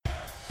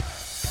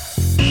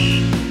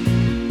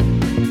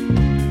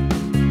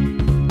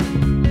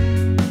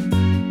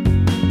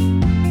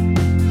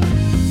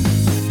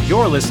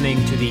You're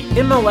listening to the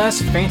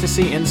MLS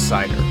Fantasy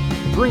Insider,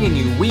 bringing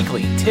you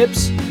weekly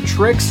tips,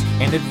 tricks,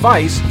 and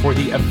advice for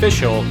the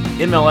official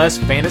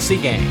MLS fantasy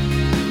game.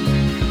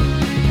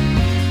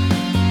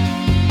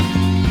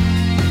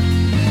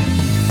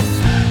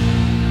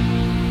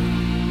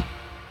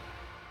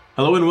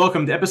 Hello and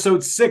welcome to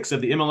episode 6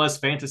 of the MLS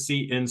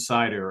Fantasy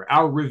Insider,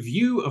 our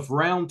review of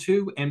round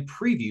 2 and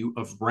preview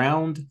of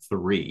round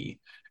 3.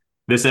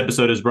 This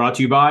episode is brought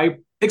to you by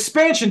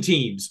expansion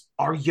teams.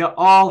 Are you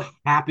all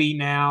happy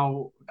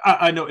now?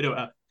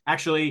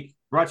 Actually,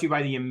 brought to you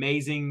by the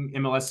amazing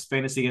MLS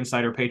Fantasy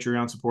Insider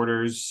Patreon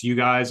supporters. You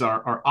guys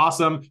are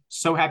awesome.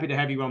 So happy to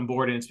have you on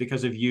board, and it's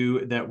because of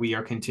you that we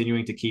are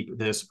continuing to keep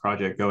this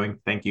project going.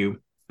 Thank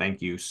you.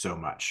 Thank you so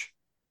much.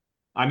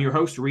 I'm your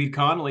host, Reed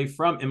Connolly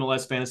from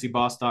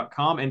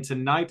MLSFantasyBoss.com, and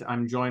tonight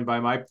I'm joined by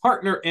my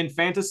partner in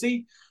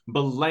fantasy,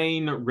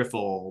 Belaine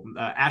Riffle.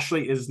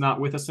 Ashley is not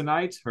with us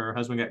tonight. Her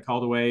husband got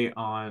called away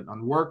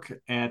on work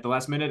at the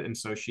last minute, and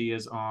so she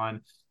is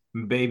on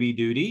baby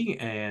duty.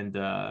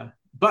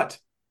 But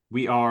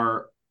we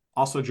are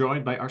also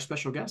joined by our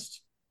special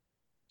guest,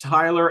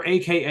 Tyler,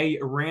 a.k.a.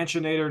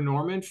 Ranchinator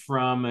Norman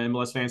from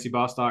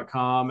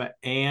MLSFantasyBoss.com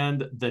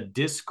and the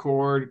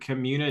Discord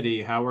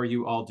community. How are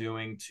you all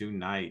doing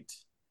tonight?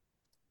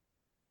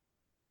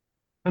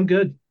 I'm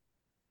good.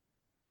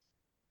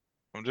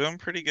 I'm doing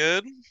pretty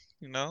good.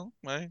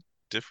 My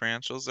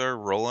differentials are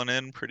rolling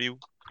in pretty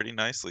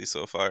nicely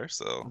so far,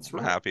 so That's I'm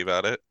right. happy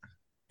about it.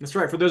 That's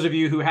right. For those of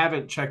you who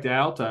haven't checked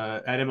out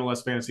at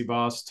MLS Fantasy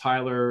Boss,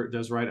 Tyler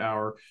does write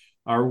our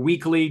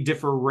weekly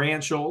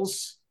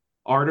differentials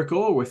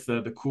article with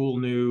the cool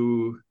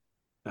new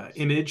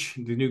image,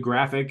 the new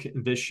graphic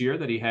this year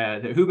that he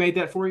had. Who made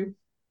that for you?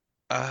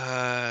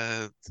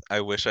 I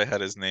wish I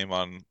had his name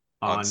on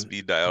On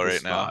speed dial the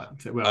right now.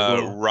 spot.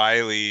 Well,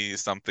 Riley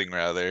something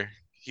rather.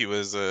 He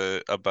was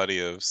a buddy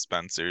of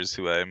Spencer's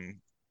who I'm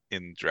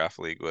in draft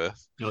league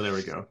with. oh, there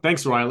we go.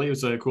 Thanks, Riley. It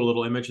was a cool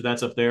little image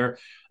that's up there.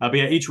 But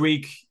yeah, each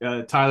week,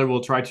 Tyler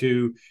will try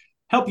to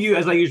help you,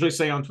 as I usually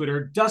say on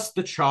Twitter, dust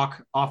the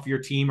chalk off your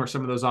team or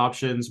some of those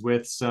options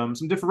with some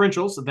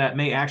differentials that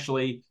may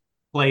actually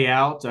play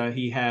out.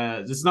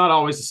 It's not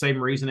always the same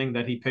reasoning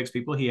that he picks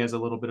people. He has a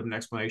little bit of an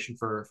explanation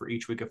for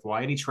each week of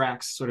why, and he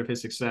tracks sort of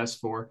his success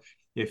for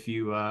if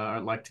you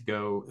like to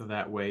go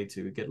that way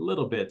to get a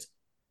little bit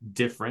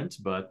different.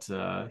 But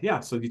yeah,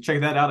 so you check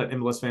that out at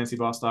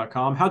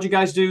MLSFantasyBoss.com. How'd you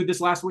guys do this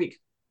last week?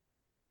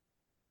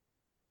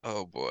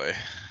 Oh boy.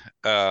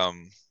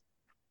 Um,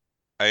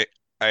 I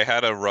I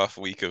had a rough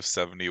week of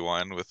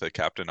 71 with a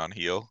captain on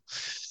heel.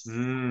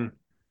 Mm.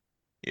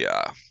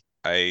 Yeah.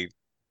 I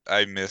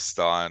I missed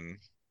on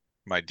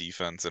my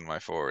defense and my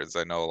forwards.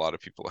 I know a lot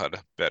of people had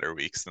better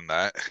weeks than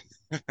that.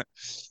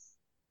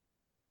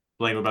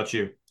 Blaine, what about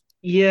you?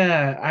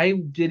 Yeah, I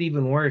did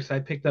even worse. I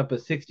picked up a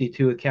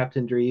 62 with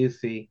Captain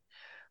Driussi,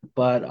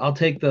 but I'll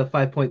take the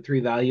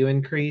 5.3 value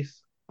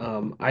increase.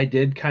 I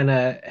did kind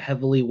of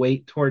heavily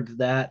weight towards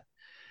that.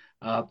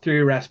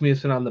 Threw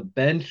Rasmussen on the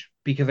bench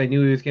because I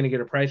knew he was going to get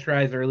a price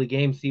rise early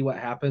game, see what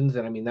happens.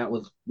 And I mean, that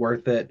was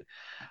worth it.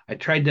 I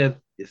tried to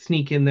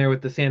sneak in there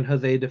with the San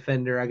Jose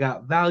defender. I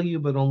got value,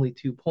 but only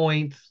 2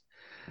 points.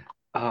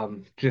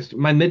 Just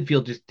my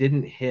midfield just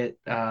didn't hit.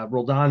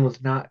 Roldan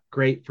was not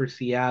great for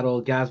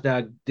Seattle.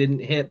 Gazdag didn't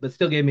hit, but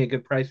still gave me a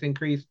good price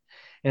increase.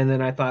 And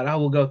then I thought, oh,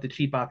 we'll go with the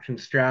cheap option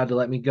Stroud to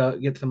let me go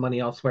get some money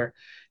elsewhere.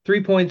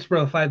 3 points for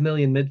a 5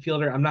 million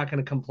midfielder. I'm not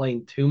going to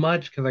complain too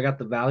much because I got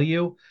the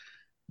value.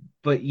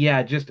 But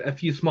yeah, just a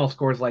few small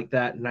scores like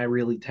that, and I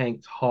really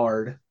tanked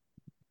hard.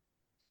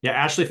 Yeah,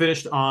 Ashley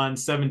finished on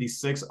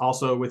 76,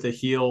 also with a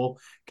heel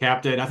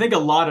captain. I think a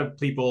lot of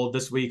people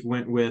this week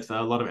went with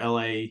a lot of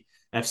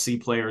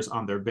LAFC players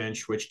on their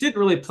bench, which didn't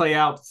really play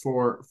out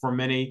for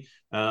many.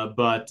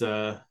 But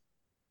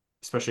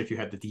especially if you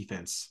had the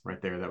defense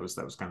right there, that was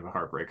kind of a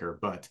heartbreaker.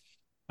 But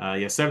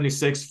yeah,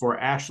 76 for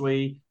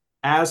Ashley.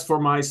 As for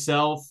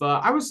myself,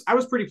 I was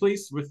pretty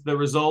pleased with the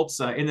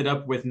results. I ended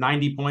up with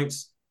 90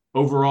 points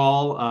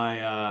overall.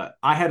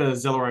 I had a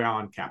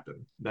Zelarayan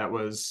captain. That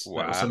was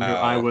someone who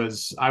I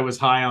Wow. was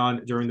high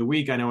on during the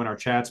week. I know in our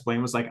chats,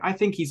 Blaine was like, I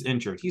think he's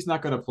injured. He's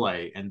not going to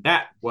play, and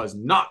that was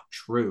not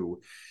true.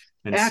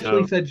 And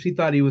Ashley so said she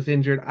thought he was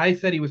injured. I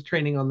said he was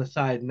training on the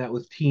side, and that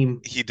was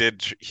team. He did.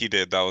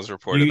 That was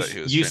reported you that he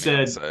was you training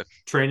on the said side.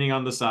 training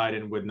on the side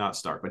and would not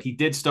start, but he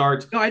did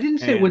start No, I didn't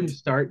say and wouldn't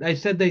start. I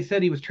said they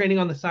said he was training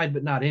on the side,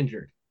 but not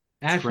injured.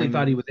 Ashley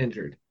thought he train. was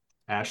injured.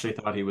 Ashley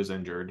thought he was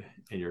injured,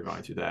 and you're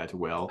going through that.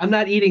 Well, I'm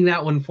not eating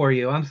that one for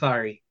you. I'm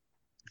sorry.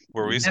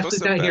 Were we supposed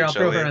Ashley's to not here. I'll bench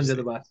throw her under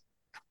the LAFC? bus.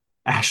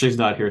 Ashley's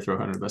not here. Throw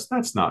 100 best.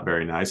 That's not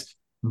very nice.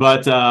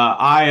 But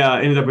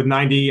I ended up with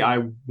 90.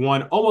 I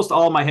won almost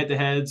all my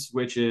head-to-heads,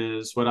 which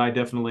is what I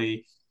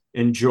definitely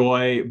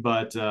enjoy.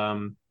 But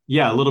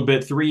yeah, a little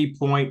bit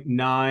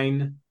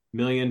 3.9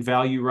 million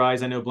value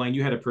rise. I know, Blaine,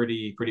 you had a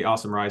pretty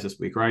awesome rise this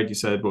week, right? You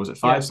said, what was it,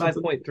 Yeah, five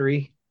something?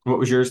 5.3. What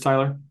was yours,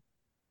 Tyler?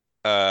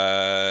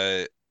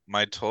 Uh,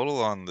 my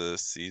total on the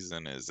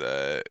season is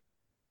at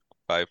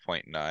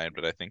 5.9,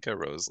 but I think I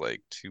rose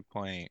like 2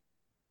 point.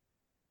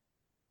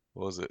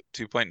 what was it?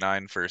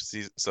 2.9 first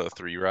season, so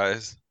 3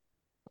 rise.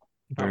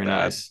 Not Very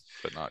bad, nice.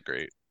 but not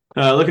great.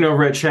 Looking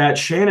over at chat,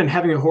 Shannon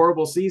having a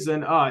horrible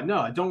season.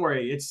 No, don't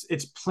worry.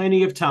 It's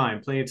plenty of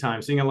time, plenty of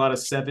time. Seeing a lot of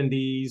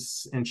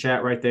 70s in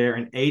chat right there.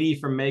 An 80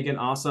 from Megan.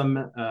 Awesome.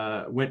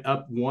 Went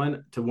up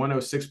 1 to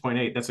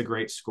 106.8. That's a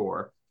great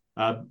score.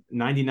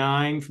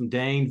 99 from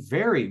Dane.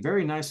 Very,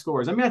 very nice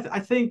scores. I mean, I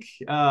think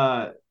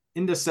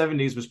in the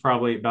 70s was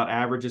probably about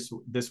average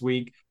this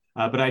week.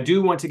 But I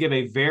do want to give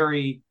a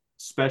very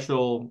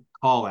special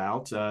call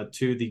out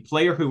to the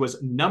player who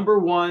was number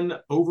 1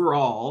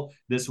 overall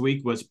this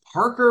week was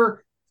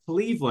Parker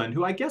Cleveland,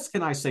 who I guess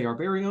can I say our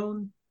very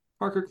own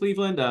Parker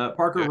Cleveland.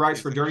 Parker Yeah, writes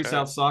he's for in Dirty chat.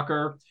 South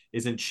Soccer,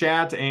 is in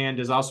chat, and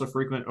is also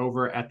frequent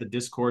over at the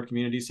Discord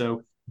community.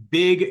 So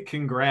big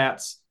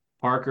congrats,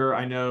 Parker.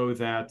 I know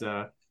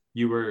that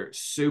you were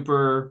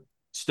super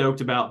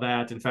stoked about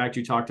that. In fact,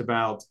 you talked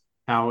about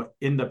how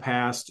in the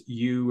past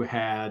you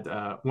had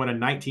won a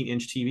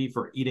 19-inch TV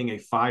for eating a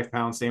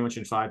 5-pound sandwich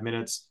in 5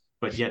 minutes,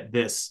 but yet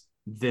this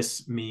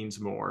means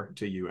more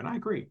to you, and I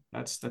agree.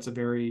 That's a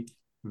very,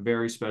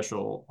 very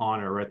special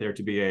honor right there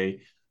to be a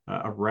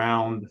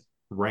round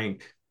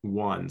rank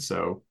 1.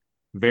 So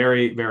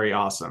very, very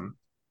awesome.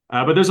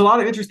 But there's a lot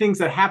of interesting things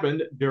that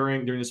happened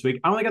during this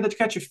week. I only got to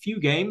catch a few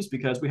games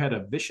because we had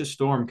a vicious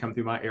storm come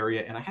through my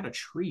area, and I had a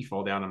tree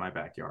fall down in my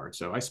backyard.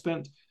 So I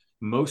spent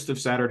most of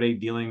Saturday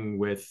dealing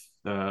with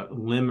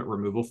limb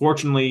removal.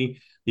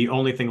 Fortunately, the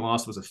only thing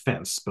lost was a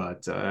fence,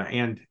 but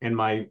and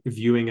my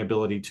viewing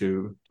ability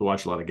to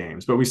watch a lot of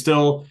games. But we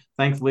still,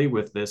 thankfully,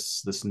 with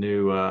this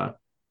new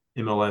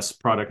MLS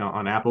product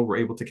on Apple, we're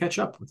able to catch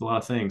up with a lot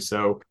of things.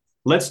 So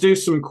let's do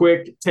some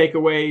quick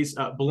takeaways.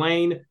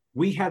 Blaine,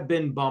 we have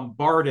been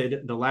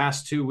bombarded the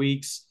last 2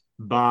 weeks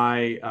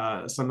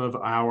by some of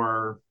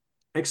our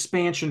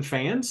expansion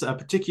fans,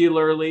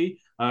 particularly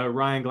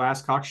Ryan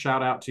Glasscock.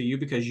 Shout out to you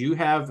because you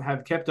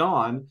have kept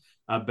on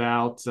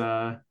about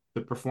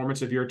the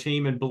performance of your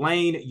team. And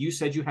Blaine, you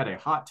said you had a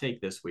hot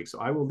take this week, so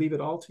I will leave it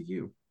all to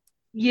you.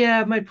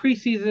 Yeah, my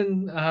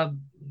preseason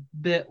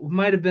bit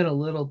might have been a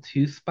little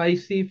too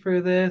spicy for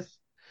this.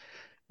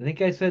 I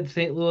think I said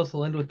St. Louis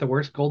will end with the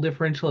worst goal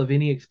differential of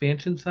any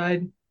expansion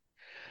side.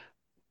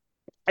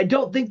 I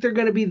don't think they're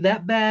going to be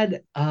that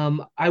bad.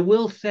 I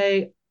will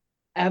say,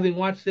 having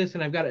watched this,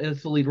 and I've got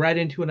this to lead right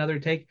into another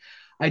take.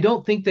 I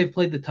don't think they've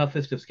played the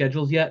toughest of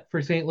schedules yet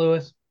for St.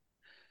 Louis.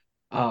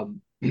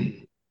 Um,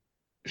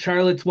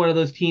 Charlotte's one of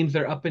those teams.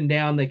 They're up and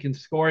down. They can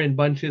score in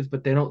bunches,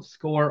 but they don't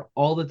score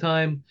all the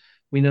time.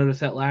 We noticed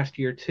that last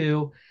year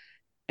too.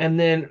 And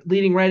then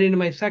leading right into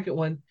my second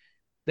one,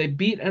 they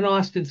beat an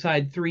Austin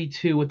side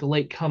 3-2 with the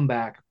late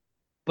comeback,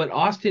 but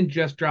Austin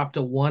just dropped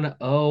a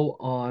 1-0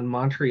 on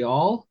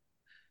Montreal.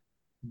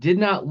 Did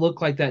not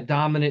look like that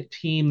dominant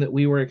team that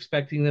we were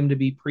expecting them to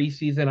be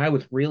preseason. I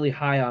was really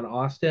high on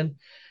Austin,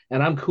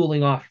 and I'm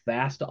cooling off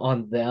fast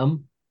on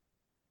them.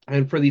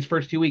 And for these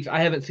first 2 weeks, I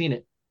haven't seen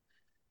it.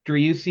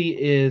 Driussi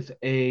is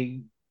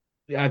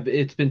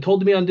it's been told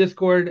to me on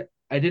Discord.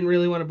 I didn't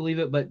really want to believe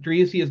it, but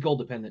Driussi is goal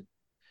dependent.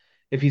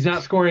 If he's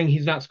not scoring,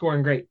 he's not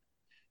scoring great.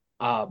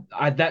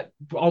 That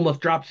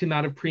almost drops him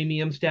out of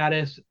premium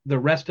status. The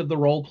rest of the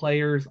role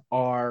players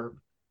are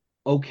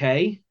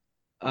okay,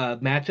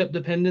 matchup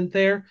dependent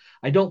there.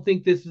 I don't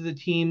think this is a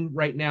team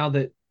right now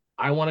that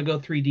I want to go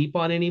 3 deep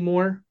on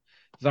anymore.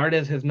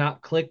 Zardes has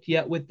not clicked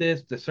yet with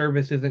this. The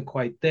service isn't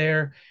quite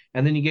there.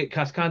 And then you get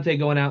Cascante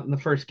going out in the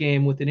first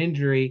game with an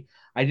injury.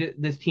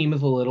 This team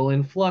is a little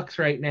in flux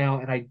right now,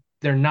 and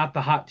they're not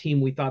the hot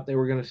team we thought they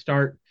were going to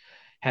start.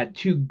 Had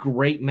 2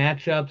 great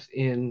matchups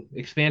in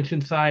expansion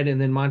side and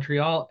then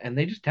Montreal, and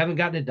they just haven't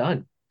gotten it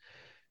done.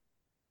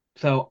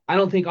 So I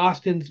don't think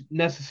Austin's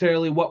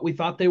necessarily what we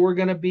thought they were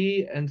going to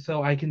be. And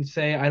so I can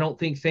say I don't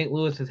think St.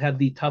 Louis has had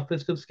the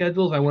toughest of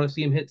schedules. I want to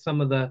see him hit some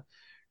of the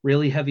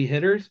really heavy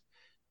hitters.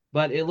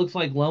 But it looks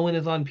like Lowen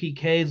is on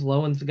PKs.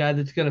 Lowen's the guy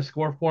that's going to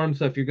score for him.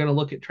 So if you're going to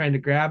look at trying to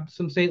grab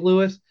some St.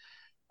 Louis,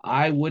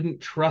 I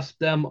wouldn't trust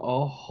them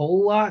a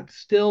whole lot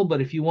still.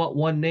 But if you want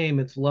one name,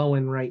 it's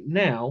Lowen right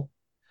now.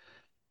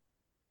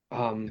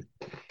 Okay.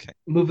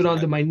 Moving on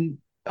to my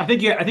I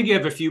think you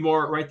have a few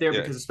more right there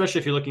Yeah. because especially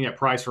if you're looking at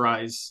price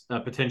rise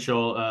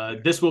potential,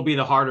 this will be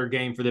the harder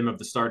game for them of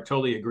the start.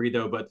 Totally agree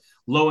though. But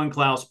Lowen,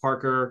 Klaus,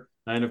 Parker,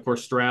 and of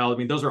course Stroud. I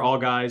mean, those are all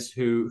guys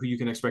who you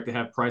can expect to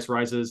have price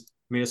rises.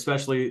 I mean,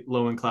 especially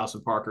Lowen, Klaus,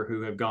 and Parker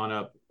who have gone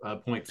up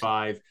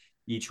 0.5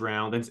 each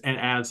round, and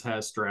as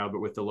has Stroud, but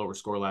with the lower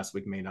score last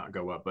week may not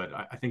go up. But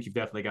I think you've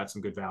definitely got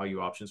some good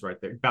value options right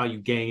there, value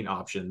gain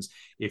options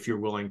if you're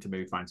willing to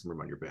maybe find some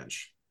room on your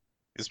bench.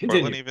 Is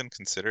Continue. Portland even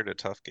considered a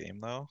tough game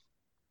though?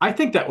 I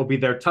think that will be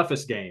their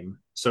toughest game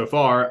so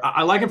far.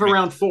 I like it for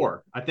round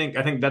 4. I think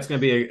that's going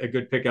to be a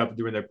good pickup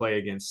during their play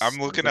against. I'm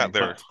looking at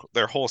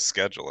their whole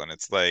schedule, and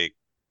it's like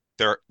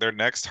their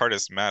next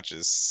hardest match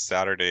is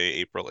Saturday,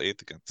 April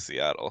 8th against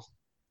Seattle.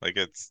 Like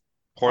it's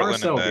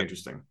Portland RSL and will be then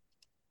interesting.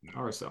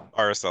 RSL.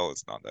 RSL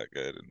is not that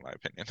good in my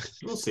opinion.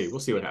 We'll see. We'll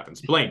see what happens.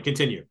 Blaine,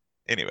 continue.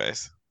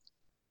 Anyways,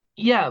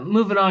 Yeah,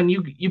 moving on.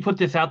 You put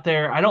this out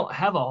there. I don't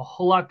have a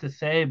whole lot to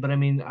say, but I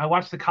mean, I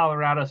watched the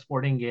Colorado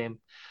Sporting game.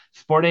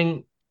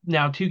 Sporting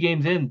now 2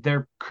 games in,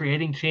 they're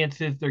creating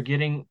chances. They're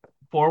getting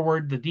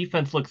forward. The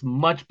defense looks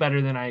much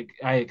better than I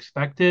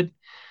expected.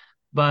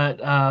 But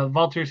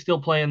Valter's still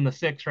playing the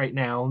six right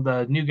now.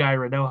 The new guy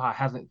Radoja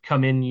hasn't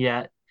come in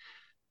yet,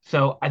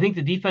 so I think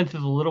the defense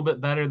is a little bit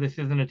better. This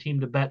isn't a team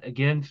to bet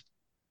against,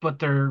 but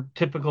they're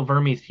typical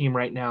Vermes team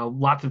right now.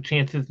 Lots of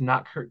chances,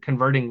 not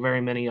converting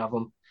very many of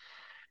them,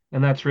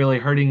 and that's really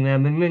hurting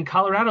them. And then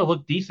Colorado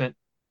looked decent.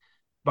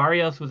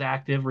 Barrios was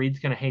active. Reed's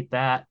going to hate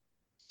that.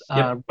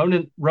 Yep.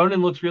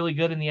 Ronan looks really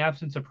good in the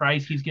absence of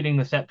Price. He's getting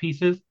the set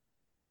pieces,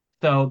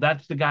 so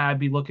that's the guy I'd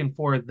be looking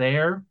for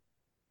there.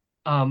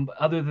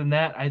 Other than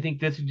that, I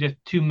think this is just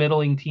two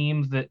middling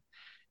teams that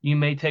you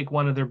may take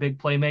one of their big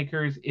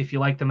playmakers if you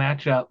like the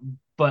matchup,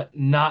 but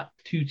not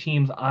two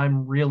teams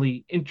I'm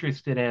really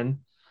interested in.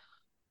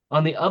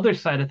 On the other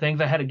side of things,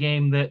 I had a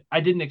game that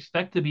I didn't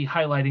expect to be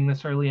highlighting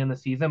this early in the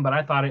season, but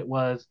I thought it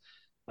was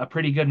a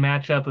pretty good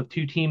matchup of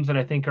two teams that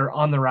I think are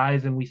on the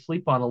rise and we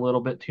sleep on a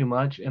little bit too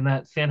much, and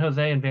that's San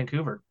Jose and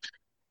Vancouver.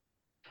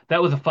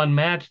 That was a fun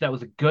match. That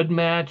was a good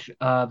match.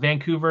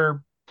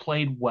 Vancouver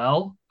played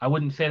well. I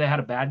wouldn't say they had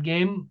a bad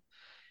game,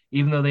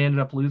 even though they ended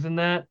up losing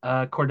that.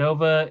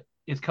 Cordova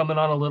is coming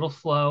on a little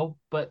slow,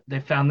 but they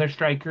found their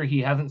striker. He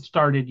hasn't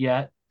started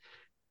yet.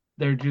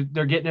 They're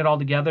getting it all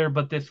together.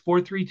 But this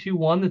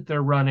 4-3-2-1 that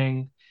they're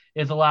running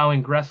is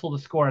allowing Gressel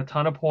to score a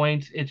ton of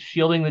points. It's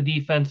shielding the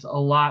defense a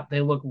lot.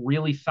 They look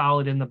really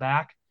solid in the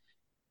back.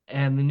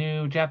 And the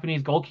new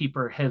Japanese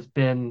goalkeeper has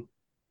been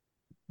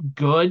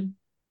good.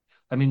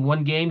 I mean,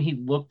 one game he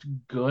looked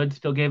good,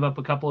 still gave up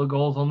a couple of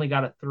goals, only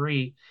got a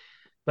 3.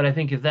 But I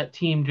think as that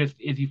team just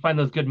as you find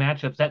those good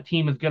matchups, that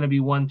team is going to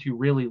be one to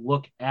really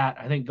look at.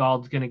 I think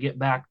Gald's going to get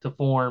back to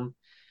form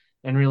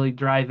and really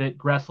drive it.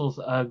 Gressel's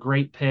a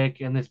great pick,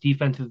 and this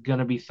defense is going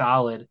to be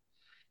solid.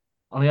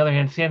 On the other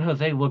hand, San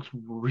Jose looks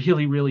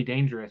really, really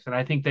dangerous, and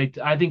I think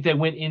they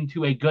went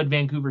into a good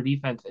Vancouver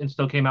defense and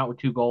still came out with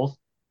 2 goals.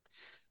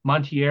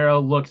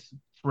 Monteiro looks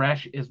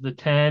fresh as the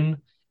 10,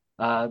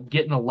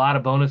 getting a lot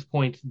of bonus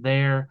points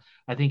there.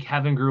 I think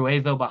having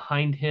Gruezo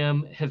behind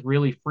him has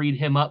really freed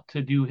him up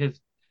to do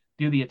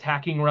the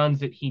attacking runs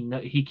that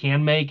he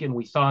can make, and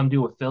we saw him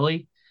do with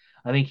Philly.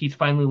 I think he's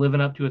finally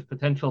living up to his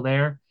potential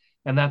there,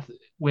 and that's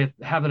with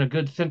having a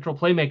good central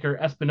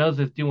playmaker.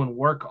 Espinoza is doing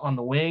work on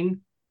the wing,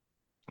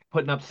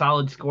 putting up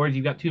solid scores.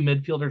 You've got two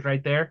midfielders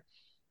right there,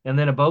 and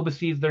then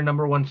Abobasi is their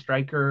number one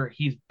striker.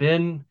 He's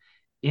been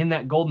in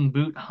that Golden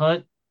Boot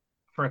hunt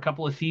for a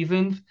couple of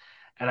seasons,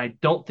 and I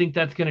don't think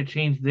that's going to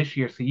change this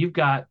year. So you've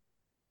got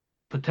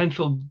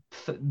potential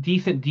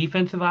decent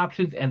defensive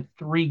options and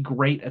 3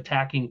 great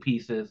attacking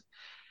pieces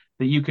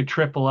that you could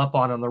triple up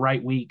on the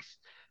right weeks.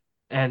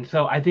 And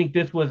so I think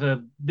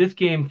this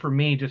game for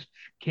me just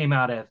came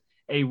out as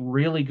a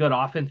really good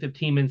offensive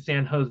team in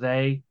San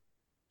Jose,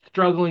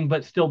 struggling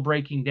but still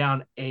breaking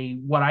down a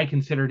what I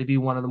consider to be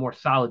one of the more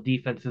solid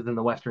defenses in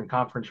the Western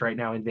Conference right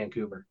now in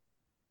Vancouver.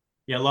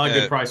 Yeah, a lot of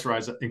good Yeah, price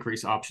rise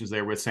increase options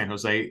there with San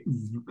Jose.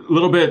 A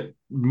little bit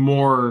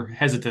more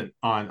hesitant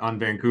on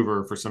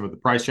Vancouver for some of the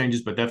price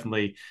changes, but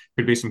definitely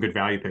could be some good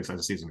value picks as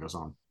the season goes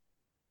on.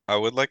 I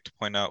would like to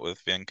point out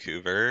with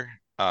Vancouver,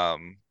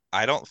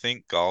 I don't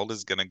think Gald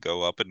is going to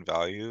go up in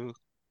value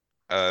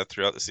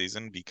throughout the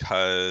season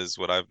because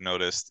what I've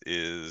noticed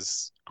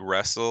is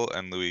Gressel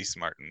and Luis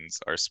Martins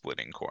are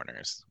splitting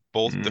corners,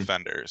 both Mm.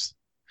 defenders,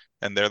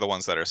 and they're the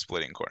ones that are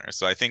splitting corners.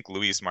 So I think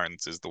Luis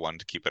Martins is the one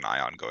to keep an eye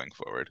on going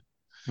forward.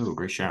 Oh,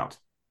 great shout.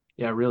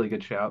 Yeah, really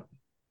good shout.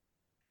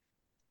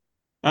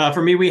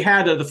 For me, we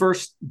had the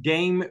first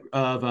game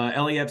of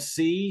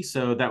LAFC,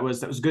 so that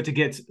was good to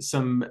get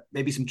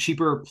maybe some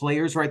cheaper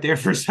players right there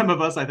for some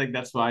of us. I think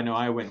that's why I know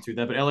I went to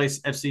that. But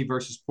LAFC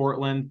versus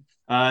Portland.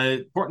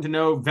 Important to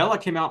know, Vela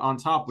came out on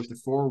top with the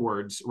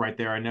forwards right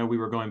there. I know we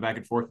were going back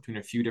and forth between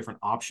a few different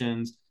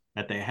options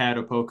that they had,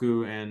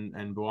 Opoku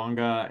and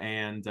Buanga,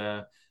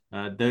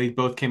 and they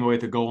both came away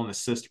with a goal and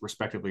assist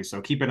respectively.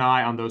 So keep an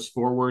eye on those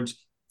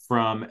forwards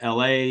from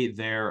LA.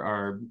 There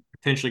are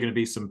potentially going to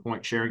be some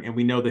point sharing, and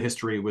we know the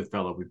history with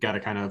Vela. We've got to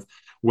kind of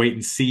wait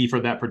and see for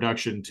that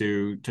production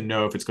to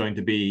know if it's going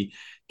to be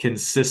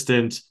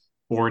consistent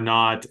or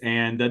not.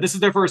 And this is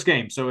their first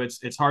game, so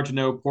it's hard to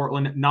know.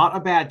 Portland, not a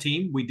bad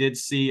team. We did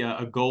see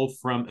a goal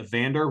from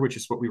Evander, which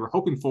is what we were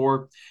hoping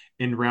for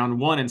in round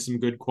one, and some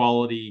good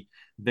quality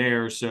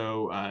there.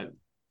 So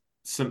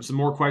some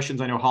more questions.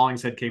 I know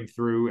Hollingshead came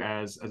through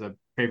as a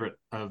favorite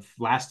of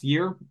last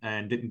year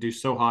and didn't do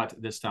so hot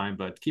this time,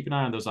 but keep an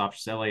eye on those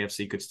options.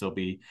 LAFC could still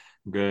be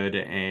good,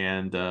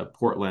 and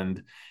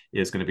Portland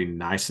is going to be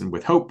nice, and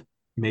with hope,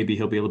 maybe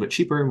he'll be a little bit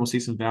cheaper and we'll see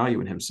some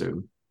value in him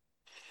soon.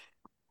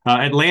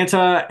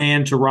 Atlanta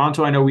and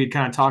Toronto, I know we'd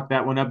kind of talked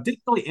that one up.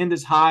 Didn't really end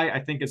as high,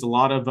 I think, as a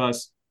lot of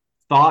us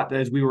thought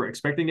as we were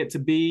expecting it to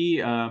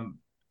be.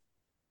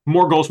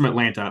 More goals from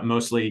Atlanta,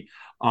 mostly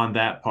on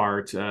that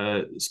part.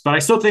 But I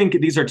still think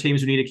these are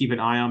teams we need to keep an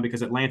eye on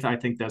because Atlanta, I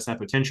think, does have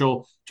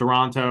potential.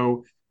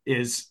 Toronto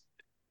is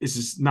is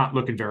just not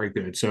looking very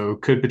good. So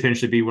could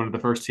potentially be one of the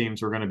first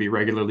teams we're going to be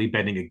regularly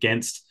betting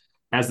against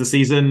as the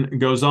season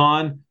goes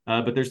on.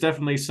 But there's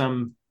definitely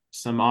some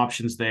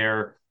options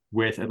there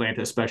with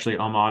Atlanta, especially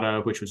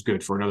Almada, which was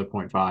good for another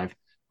 0.5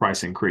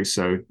 price increase.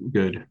 So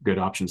good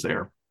options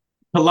there.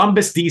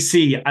 Columbus,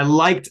 DC. I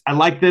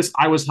like this.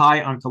 I was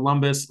high on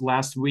Columbus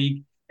last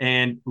week,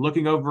 and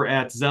looking over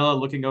at Zella,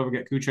 looking over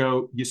at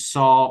Cucho, you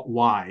saw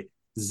why.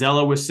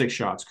 Zella with 6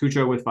 shots,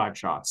 Cucho with 5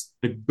 shots.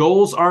 The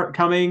goals aren't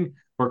coming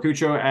for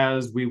Cucho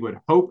as we would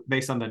hope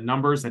based on the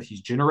numbers that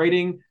he's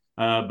generating.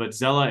 But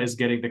Zella is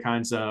getting the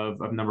kinds of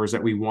numbers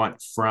that we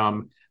want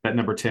from that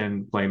number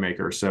 10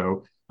 playmaker.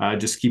 So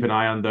just keep an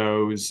eye on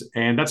those.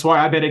 And that's why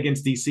I bet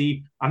against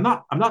DC. I'm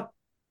not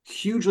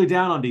hugely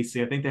down on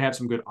DC. I think they have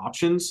some good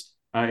options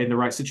in the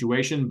right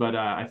situation, but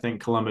I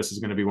think Columbus is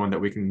going to be one that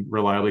we can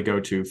reliably go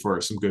to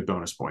for some good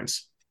bonus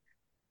points.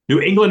 New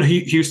England,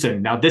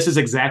 Houston. Now, this is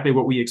exactly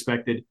what we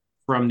expected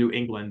from New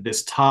England,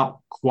 this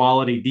top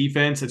quality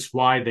defense. It's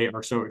why they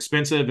are so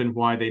expensive and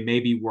why they may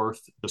be worth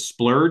the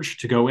splurge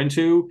to go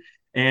into.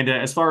 And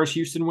as far as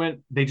Houston went,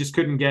 they just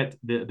couldn't get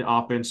the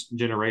offense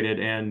generated,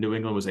 and New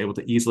England was able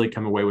to easily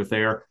come away with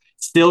there.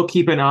 Still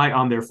keep an eye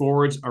on their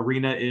forwards.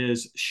 Arena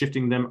is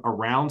shifting them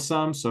around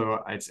some, so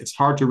it's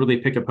hard to really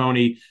pick a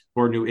pony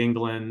for New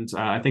England.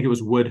 I think it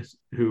was Wood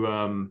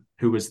who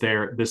was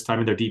there this time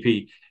in their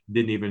DP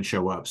didn't even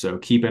show up. So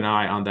keep an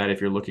eye on that if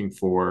you're looking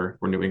for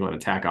New England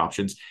attack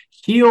options.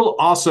 Heel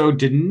also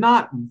did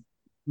not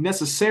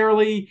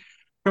necessarily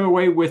come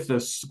away with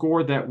the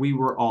score that we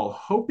were all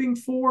hoping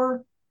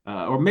for.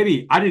 Or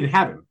maybe I didn't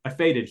have him. I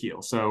faded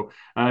heel. So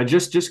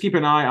just keep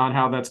an eye on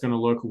how that's going to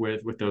look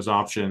with those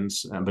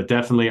options. But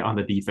definitely on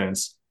the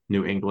defense,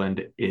 New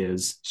England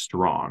is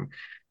strong.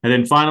 And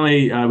then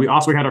finally, we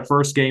also had our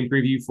first game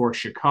preview for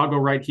Chicago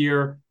right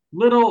here.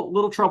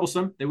 Little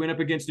troublesome. They went up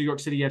against New York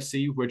City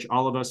FC, which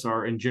all of us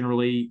are in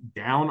generally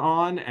down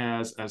on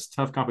as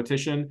tough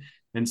competition,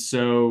 and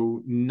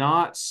so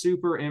not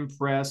super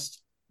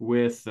impressed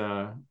with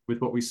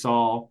what we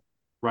saw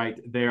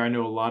right there. I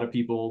know a lot of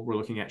people were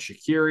looking at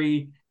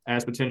Shaqiri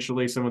as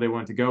potentially someone they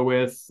wanted to go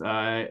with.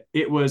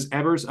 It was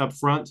Evers up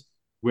front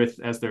with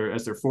as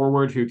their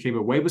forward who came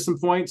away with some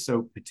points,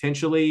 so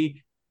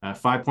potentially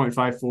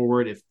 5.5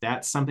 forward, if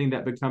that's something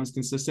that becomes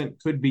consistent,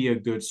 could be a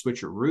good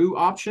switcheroo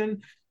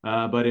option.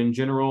 But in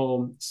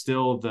general,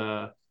 still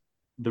the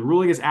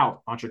ruling is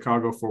out on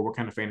Chicago for what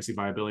kind of fantasy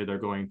viability they're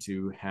going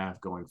to have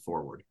going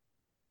forward.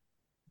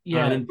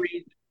 Yeah,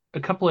 a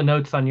couple of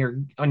notes on your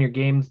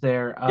games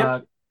there.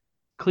 Yep.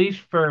 Cleach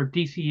for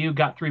DCU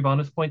got 3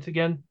 bonus points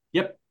again.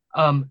 Yep.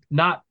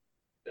 Not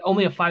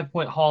only a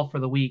 5-point haul for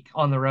the week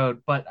on the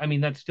road, but I mean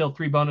that's still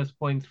 3 bonus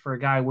points for a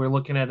guy we're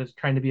looking at as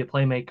trying to be a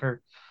playmaker.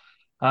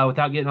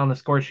 Without getting on the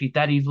score sheet,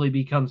 that easily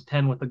becomes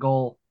 10 with the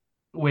goal,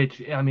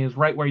 which I mean is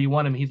right where you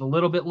want him. He's a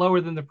little bit lower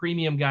than the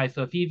premium guy,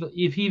 so if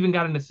he even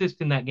got an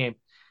assist in that game,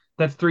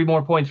 that's 3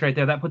 more points right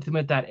there. That puts him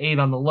at that 8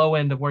 on the low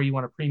end of where you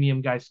want a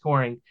premium guy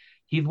scoring.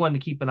 He's one to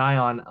keep an eye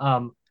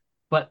on.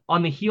 But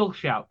on the heel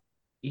shout,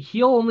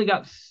 heel only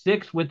got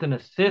 6 with an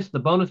assist. The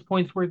bonus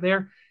points were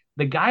there.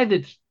 The guy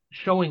that's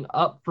showing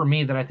up for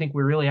me that I think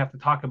we really have to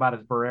talk about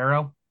is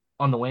Barrero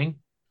on the wing.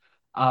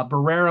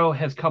 Barrero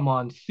has come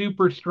on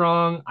super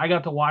strong. I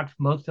got to watch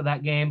most of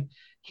that game.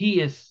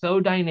 He is so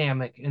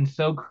dynamic and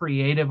so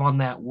creative on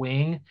that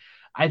wing.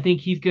 I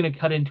think he's going to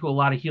cut into a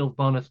lot of heels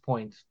bonus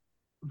points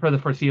for the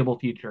foreseeable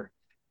future.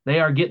 They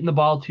are getting the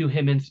ball to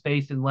him in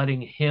space and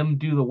letting him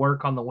do the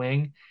work on the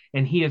wing,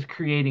 and he is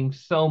creating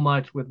so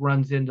much with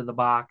runs into the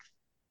box.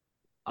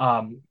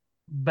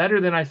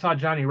 Better than I saw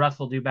Johnny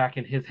Russell do back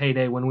in his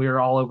heyday when we were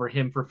all over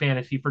him for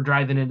fantasy, for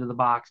driving into the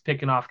box,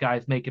 picking off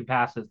guys, making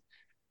passes.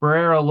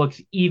 Barrero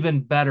looks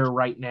even better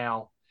right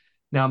now.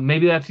 Now,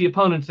 maybe that's the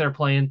opponents they're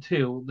playing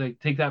too. They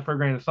take that for a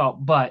grain of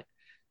salt. But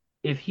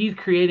if he's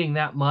creating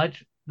that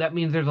much, that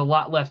means there's a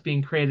lot less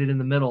being created in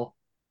the middle.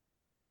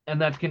 And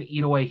that's going to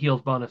eat away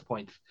Heel's bonus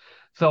points.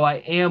 So I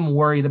am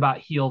worried about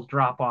Heel's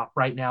drop off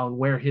right now and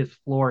where his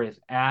floor is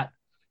at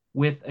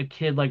with a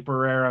kid like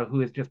Barrero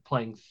who is just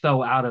playing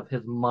so out of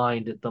his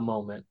mind at the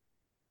moment.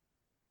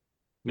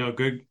 No,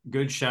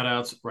 good shout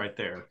outs right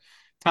there.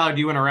 Tyler, do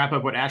you want to wrap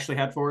up what Ashley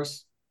had for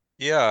us?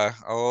 Yeah,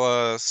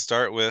 I'll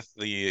start with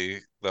the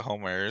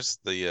homers,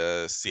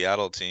 the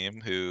Seattle team,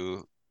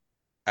 who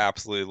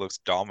absolutely looks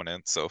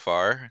dominant so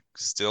far.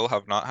 Still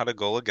have not had a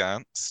goal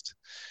against.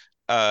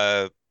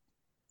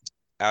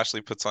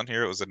 Ashley puts on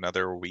here it was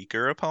another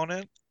weaker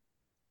opponent.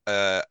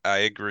 I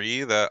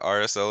agree that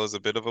RSL is a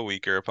bit of a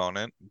weaker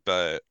opponent,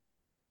 but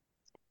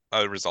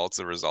a result's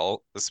a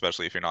result,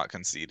 especially if you're not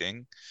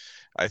conceding.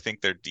 I think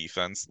their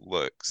defense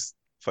looks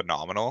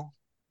phenomenal.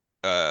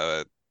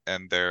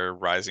 And they're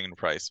rising in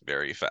price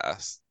very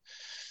fast.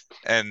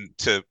 And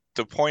to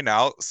point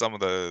out some of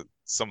the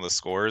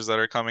scores that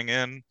are coming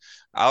in,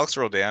 Alex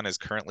Roldan is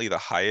currently the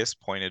highest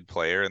pointed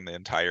player in the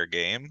entire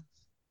game.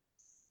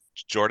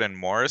 Jordan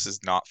Morris is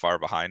not far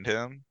behind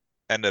him,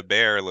 and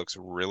Abear looks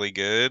really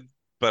good,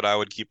 but I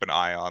would keep an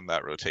eye on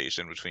that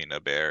rotation between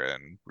Abear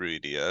and Rui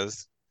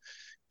Diaz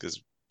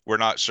because we're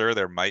not sure.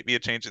 There might be a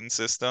change in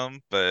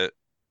system, but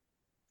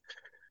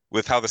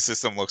with how the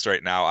system looks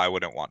right now, I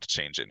wouldn't want to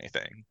change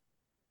anything.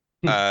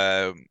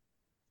 Um,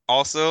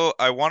 Also,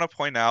 I want to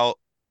point out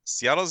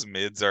Seattle's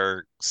mids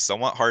are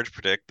somewhat hard to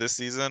predict this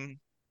season.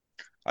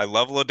 I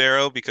love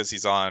Lodero because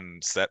he's on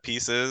set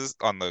pieces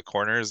on the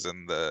corners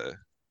and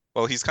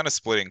well, he's kind of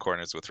splitting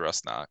corners with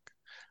Rusnak.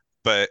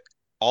 But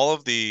all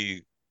of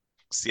the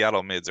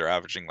Seattle mids are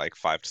averaging like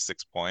 5 to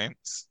 6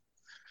 points.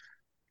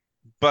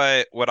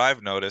 But what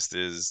I've noticed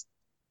is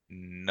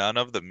none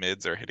of the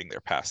mids are hitting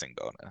their passing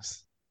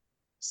bonus.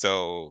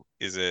 So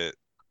is it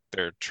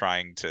they're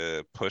trying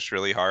to push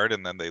really hard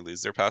and then they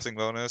lose their passing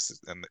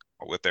bonus and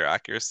with their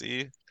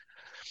accuracy?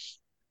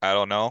 I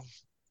don't know,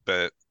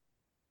 but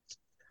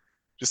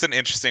just an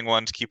interesting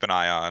one to keep an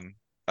eye on.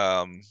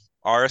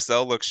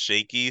 RSL looks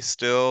shaky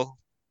still,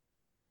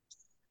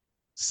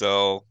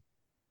 so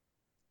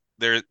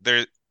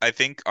I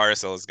think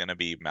RSL is going to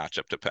be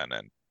matchup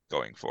dependent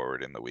going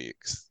forward in the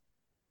weeks,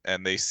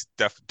 and they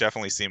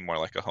definitely seem more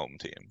like a home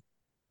team.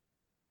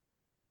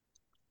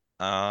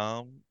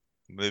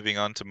 Moving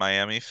on to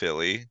Miami,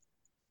 Philly.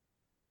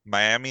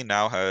 Miami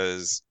now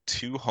has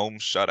 2 home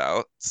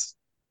shutouts,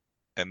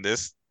 and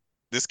this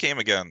came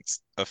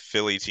against a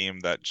Philly team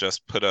that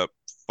just put up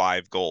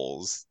 5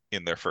 goals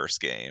in their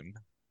first game,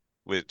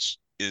 which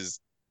is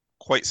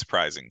quite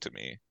surprising to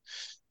me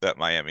that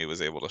Miami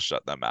was able to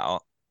shut them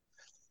out.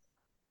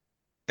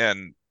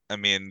 And I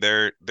mean,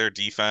 their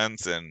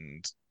defense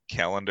and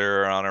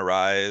calendar are on a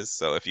rise.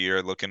 So if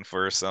you're looking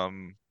for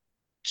some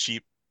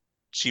cheap,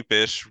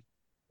 cheapish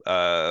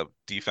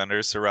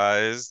defenders to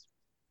rise,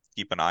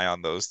 keep an eye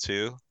on those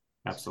two.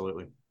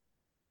 Absolutely.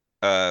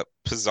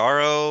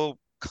 Pizarro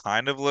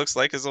kind of looks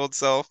like his old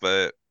self,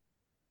 but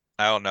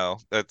I don't know.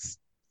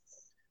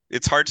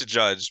 It's hard to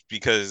judge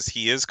because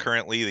he is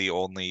currently the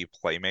only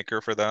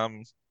playmaker for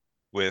them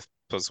with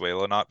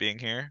Pozuelo not being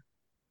here.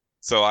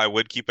 So I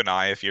would keep an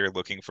eye if you're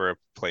looking for a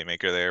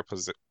playmaker there.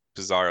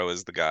 Pizarro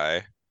is the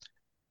guy.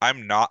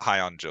 I'm not high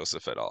on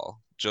Joseph at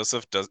all.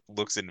 Joseph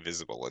looks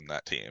invisible in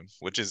that team,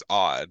 which is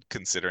odd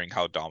considering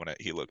how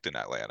dominant he looked in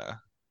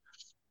Atlanta.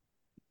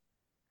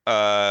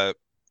 Uh,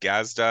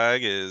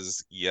 Gazdag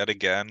is yet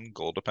again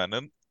goal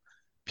dependent,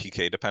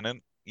 PK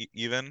dependent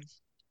even.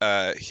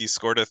 He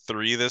scored a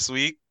 3 this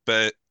week,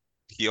 but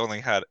he still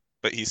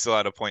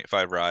had a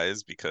 0.5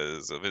 rise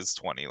because of his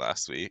 20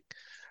 last week.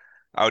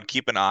 I would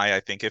keep an eye. I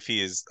think if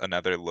he is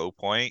another low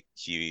point,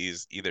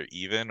 he's either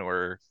even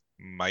or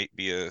might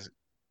be a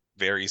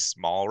very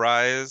small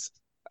rise.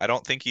 I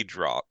don't think he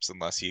drops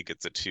unless he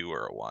gets a 2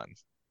 or a 1.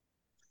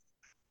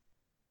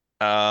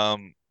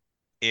 Um,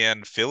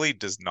 and Philly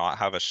does not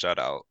have a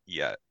shutout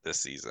yet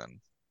this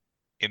season.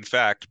 In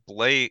fact,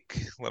 Blake,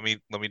 let me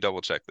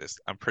double check this.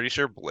 I'm pretty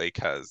sure Blake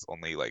has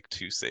only like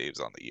 2 saves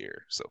on the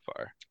year so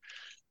far.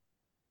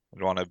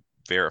 I want to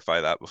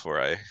verify that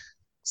before I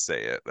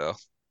say it though.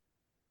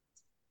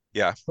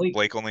 Yeah, Like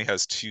Blake only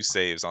has 2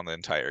 saves on the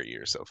entire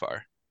year so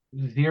far.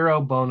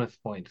 0 bonus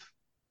points.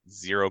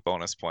 0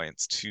 bonus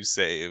points, 2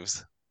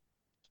 saves.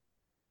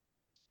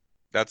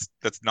 That's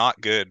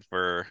not good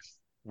for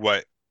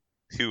what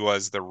who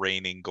was the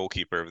reigning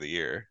goalkeeper of the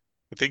year.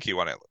 I think he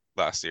won it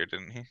last year,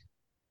 didn't he?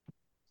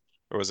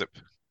 Or was it?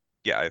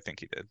 Yeah, I think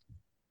he did.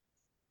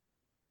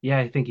 Yeah,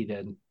 I think he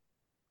did.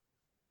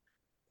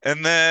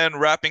 And then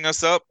wrapping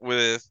us up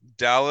with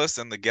Dallas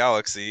and the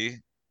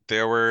Galaxy,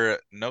 there were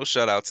no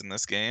shutouts in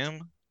this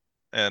game.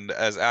 And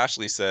as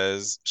Ashley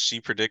says,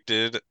 she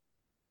predicted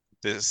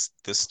the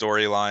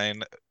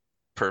storyline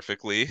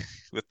perfectly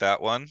with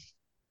that one.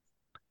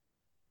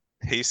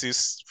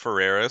 Jesus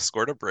Ferreira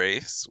scored a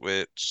brace,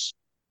 which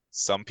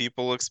some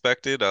people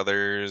expected,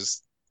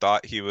 others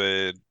thought he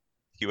would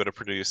have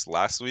produced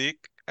last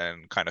week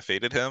and kind of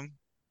faded him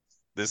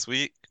this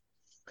week.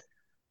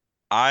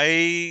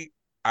 I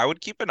I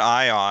would keep an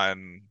eye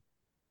on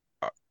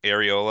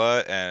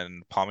Areola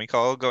and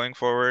Pomykal going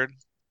forward.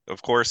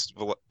 Of course,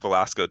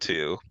 Velasco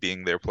too,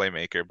 being their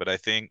playmaker, but I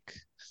think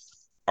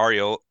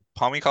Ariel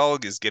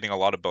Pomykal is getting a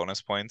lot of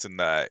bonus points in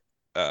that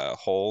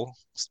hole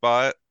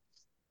spot,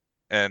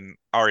 and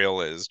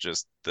Ariel is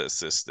just the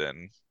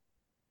assistant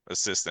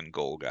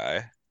goal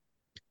guy.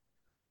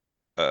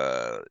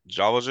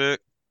 Javlic,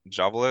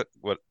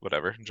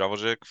 whatever,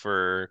 Javlic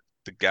for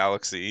the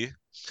Galaxy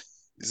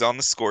is on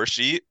the score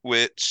sheet,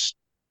 which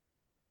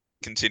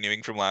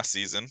continuing from last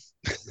season.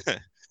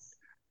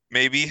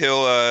 Maybe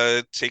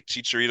he'll take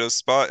Chicharito's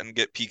spot and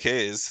get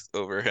PKs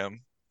over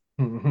him.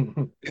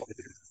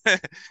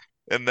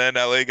 And then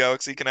LA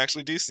Galaxy can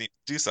actually do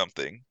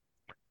something.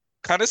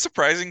 Kind of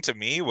surprising to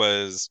me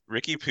was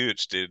Ricky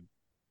Pooch did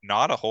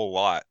not a whole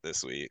lot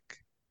this week,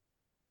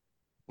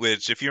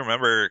 which if you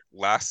remember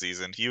last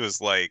season, he was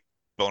like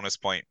bonus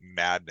point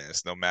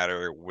madness no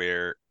matter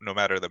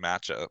the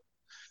matchup.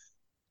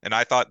 And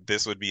I thought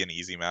this would be an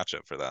easy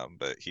matchup for them,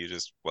 but he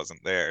just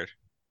wasn't there.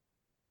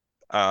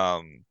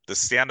 The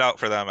standout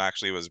for them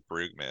actually was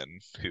Brugman,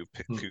 who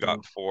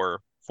got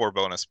four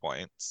bonus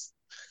points.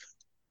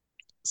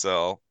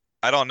 So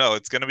I don't know.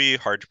 It's going to be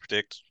hard to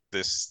predict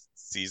this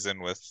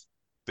season with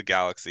the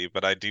Galaxy,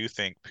 but I do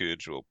think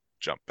Pooj will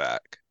jump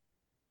back.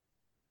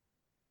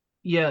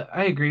 Yeah,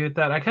 I agree with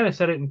that. I kind of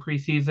said it in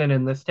preseason,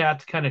 and the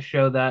stats kind of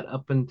show that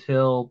up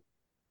until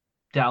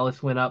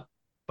Dallas went up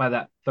by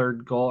that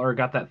third goal or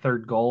got that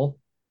third goal.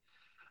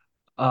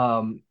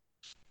 Um,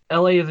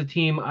 LA is a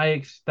team I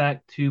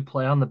expect to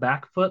play on the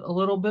back foot a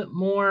little bit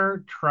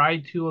more, try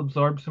to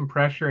absorb some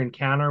pressure and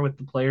counter with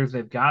the players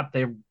they've got.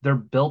 They're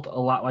built a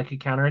lot like a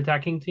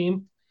counterattacking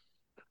team.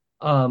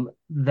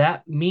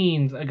 That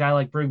means a guy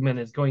like Brugman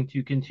is going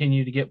to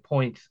continue to get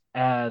points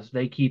as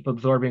they keep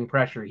absorbing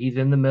pressure. He's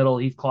in the middle,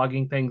 he's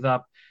clogging things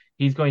up,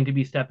 he's going to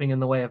be stepping in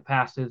the way of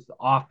passes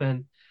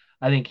often.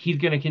 I think he's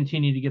going to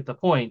continue to get the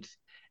points.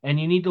 And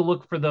you need to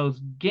look for those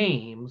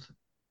games,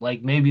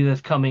 like maybe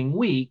this coming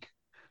week,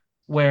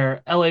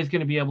 where LA is going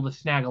to be able to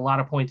snag a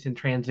lot of points in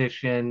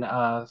transition,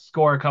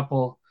 score a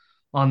couple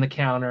on the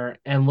counter,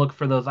 and look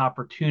for those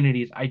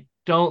opportunities. I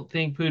don't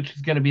think Pooch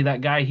is going to be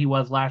that guy he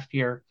was last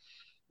year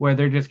where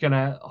they're just going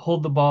to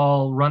hold the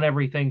ball, run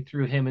everything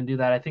through him and do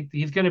that. I think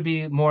he's going to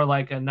be more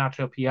like a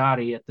Nacho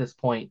Piatti at this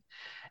point.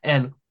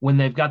 And when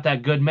they've got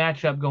that good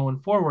matchup going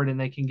forward and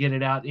they can get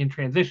it out in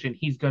transition,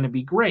 he's going to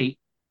be great.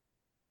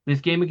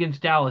 This game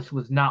against Dallas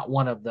was not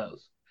one of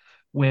those.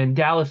 When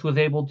Dallas was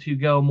able to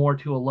go more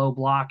to a low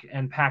block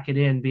and pack it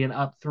in, being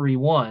up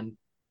 3-1,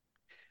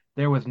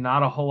 there was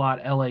not a whole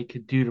lot LA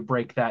could do to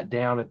break that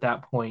down at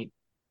that point.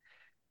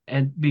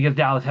 And because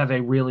Dallas has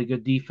a really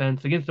good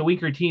defense against a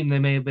weaker team, they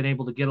may have been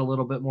able to get a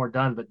little bit more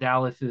done. But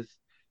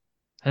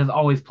has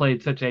always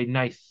played such a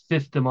nice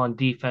system on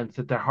defense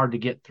that they're hard to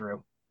get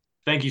through.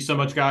 Thank you so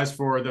much, guys,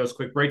 for those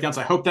quick breakdowns.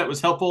 I hope that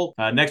was helpful.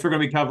 Next, we're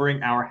going to be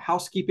covering our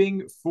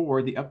housekeeping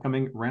for the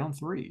upcoming round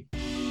 3.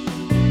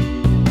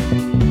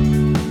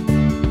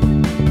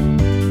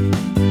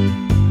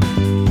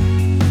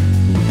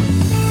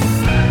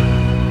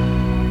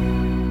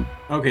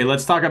 Okay,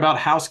 let's talk about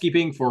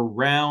housekeeping for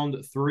round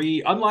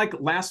 3. Unlike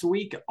last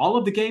week, all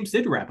of the games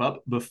did wrap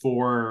up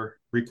before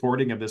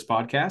recording of this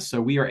podcast.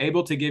 So we are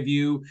able to give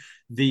you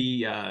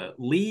the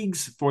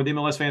leagues for the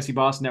MLS Fantasy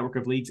Boss network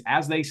of leagues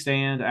as they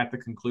stand at the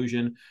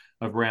conclusion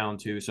of round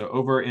 2. So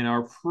over in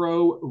our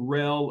Pro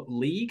Rel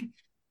League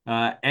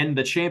and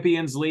the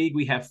Champions League,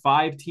 we have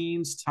 5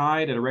 teams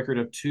tied at a record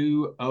of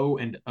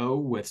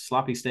 2-0-0 with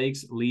Sloppy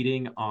Steaks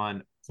leading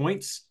on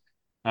points.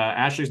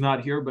 Ashley's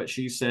not here, but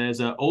she says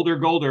Older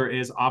Golder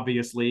is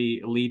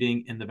obviously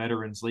leading in the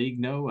Veterans League.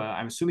 No,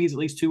 I'm assuming he's at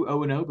least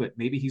 2-0-0, but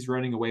maybe he's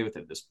running away with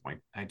it at this point.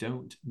 I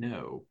don't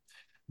know.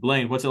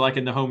 Blaine, what's it like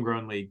in the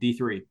Homegrown League,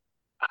 D3?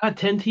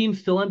 10 teams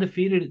still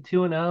undefeated at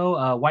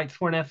 2-0. White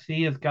Sworn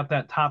FC has got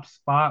that top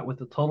spot with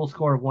a total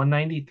score of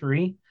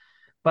 193.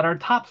 But our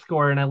top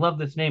scorer, and I love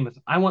this name, is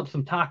I Want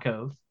Some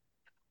Tacos.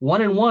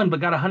 1-1,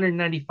 but got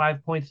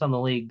 195 points on the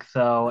league.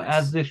 So Nice.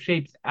 As this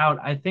shapes out,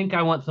 I think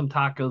I Want Some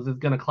Tacos is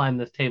going to climb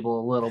this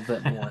table a little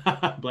bit more.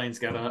 Blaine's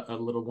got a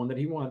little one that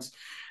he wants.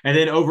 And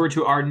then over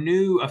to our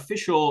new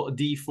official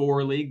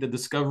D4 league, the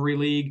Discovery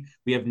League.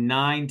 We have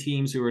 9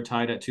 teams who are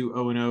tied at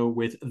 2-0-0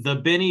 with the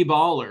Benny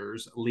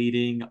Ballers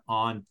leading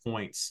on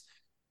points.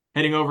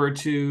 Heading over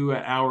to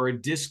our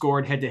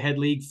Discord head-to-head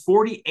league,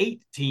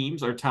 48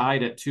 teams are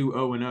tied at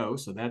 2-0-0,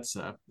 so that's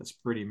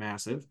pretty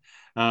massive.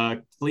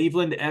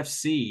 Cleveland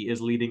FC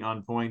is leading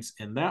on points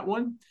in that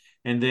one.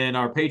 And then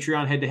our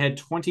Patreon head-to-head,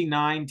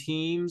 29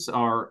 teams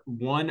are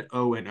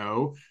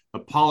 1-0-0.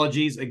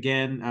 Apologies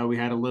again, we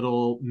had a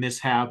little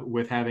mishap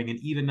with having an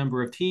even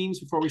number of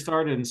teams before we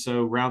started, and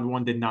so round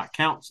 1 did not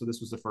count, so this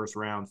was the first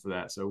round for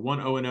that. So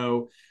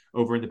 1-0-0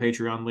 over in the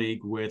Patreon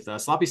League with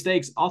Sloppy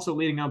Steaks also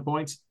leading on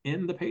points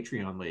in the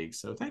Patreon League.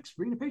 So thanks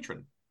for being a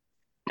patron.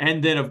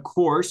 And then, of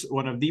course,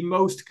 one of the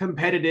most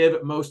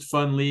competitive, most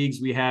fun leagues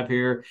we have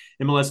here,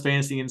 MLS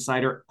Fantasy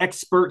Insider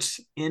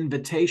Experts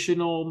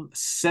Invitational.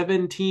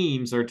 7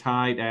 teams are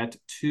tied at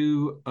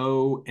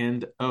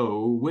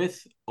 2-0-0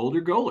 with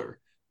Older Goaler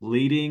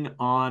leading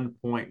on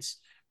points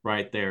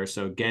right there.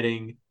 So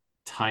getting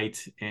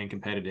tight and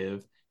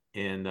competitive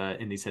in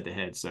these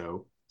head-to-head.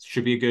 So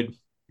should be a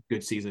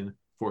good season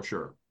for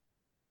sure.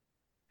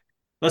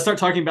 Let's start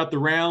talking about the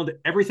round.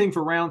 Everything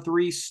for round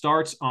 3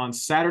 starts on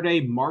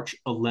Saturday, March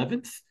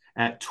 11th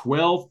at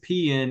 12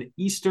 p.m.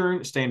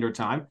 Eastern Standard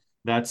Time.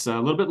 That's a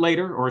little bit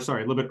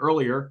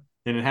earlier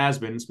than it has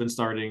been. It's been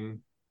starting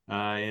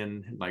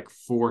in like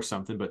 4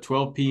 something, but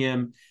 12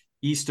 p.m.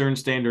 Eastern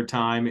Standard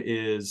Time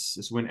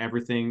is when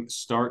everything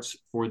starts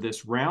for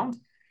this round.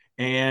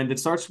 And it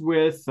starts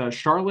with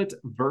Charlotte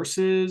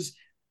versus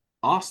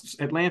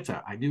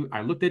Atlanta.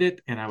 I looked at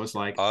it and I was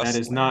like, that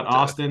is not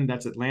Austin,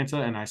 that's Atlanta.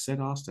 And I said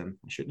Austin.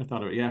 I shouldn't have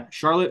thought of it. Yeah.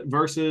 Charlotte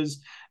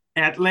versus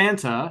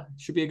Atlanta.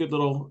 Should be a good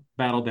little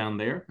battle down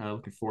there.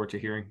 Looking forward to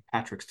hearing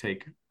Patrick's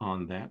take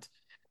on that.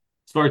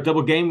 As far as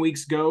double game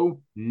weeks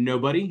go,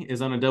 nobody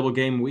is on a double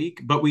game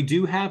week, but we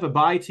do have a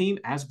bye team,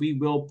 as we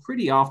will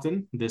pretty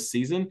often this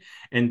season,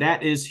 and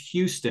that is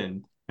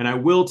Houston. And I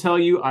will tell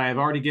you, I have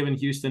already given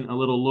Houston a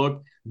little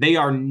look. They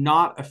are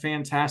not a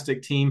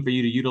fantastic team for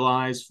you to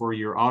utilize for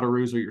your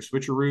autoroos or your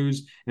switcheroos,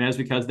 and that's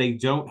because they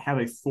don't have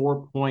a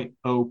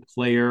 4.0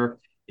 player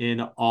in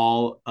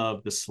all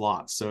of the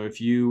slots. So if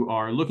you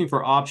are looking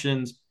for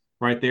options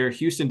right there,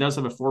 Houston does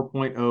have a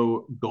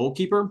 4.0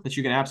 goalkeeper that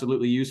you can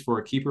absolutely use for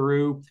a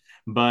keeperoo.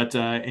 But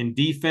in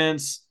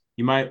defense,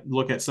 you might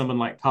look at someone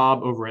like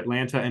Cobb over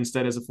Atlanta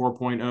instead as a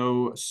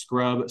 4.0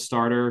 scrub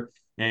starter.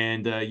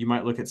 And you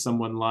might look at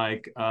someone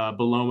like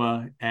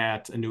Beloma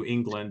at New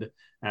England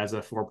as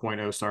a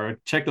 4.0 starter.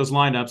 Check those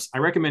lineups. I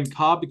recommend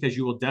Cobb because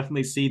you will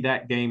definitely see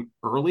that game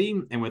early,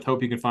 and with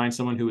hope you can find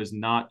someone who is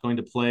not going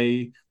to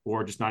play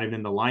or just not even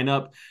in the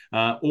lineup.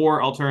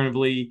 Or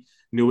alternatively,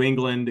 New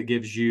England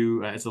gives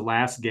you, as the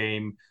last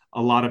game,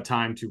 a lot of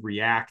time to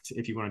react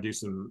if you want to do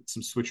some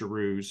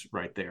switcheroos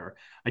right there.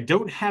 I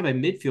don't have a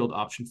midfield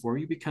option for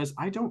you because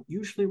I don't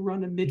usually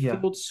run a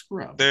midfield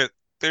scrub.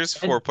 There's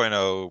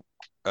 4.0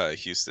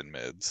 Houston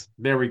mids.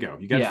 There we go.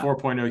 You got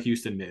 4.0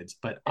 Houston mids,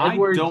 but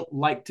Edwards, I don't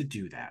like to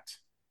do that.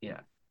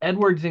 Yeah.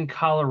 Edwards in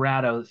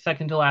Colorado,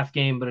 second to last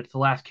game, but it's the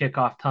last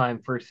kickoff time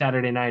for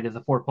Saturday night as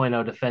a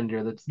 4.0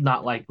 defender that's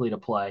not likely to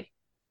play.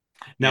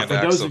 Now, for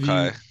those of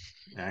you,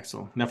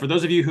 Axel. Now, for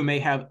those of you who may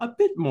have a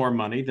bit more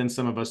money than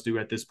some of us do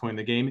at this point in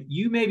the game,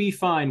 you may be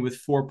fine with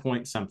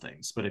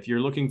 4-point-somethings. But if you're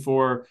looking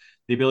for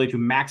the ability to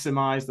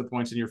maximize the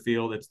points in your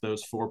field, it's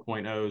those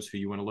 4.0s who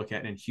you want to look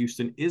at. And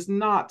Houston is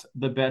not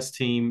the best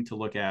team to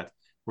look at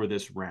for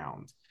this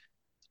round.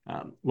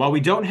 While we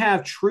don't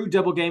have true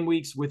double game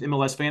weeks with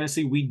MLS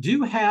Fantasy, we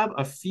do have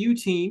a few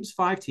teams,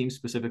 5 teams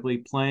specifically,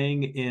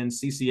 playing in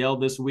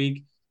CCL this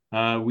week.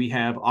 We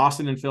have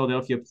Austin and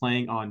Philadelphia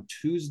playing on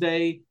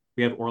Tuesday.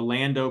 We have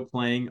Orlando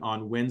playing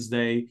on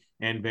Wednesday,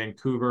 and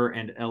Vancouver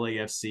and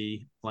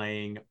LAFC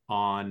playing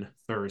on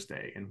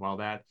Thursday. And while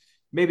that,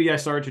 maybe I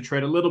started to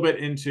tread a little bit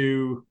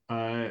into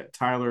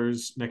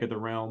Tyler's neck of the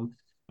realm,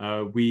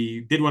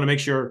 we did want to make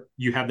sure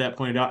you have that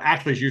pointed out.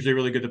 Actually, it's usually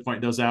really good to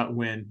point those out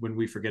when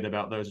we forget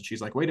about those. And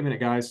she's like, wait a minute,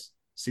 guys,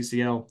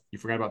 CCL, you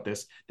forgot about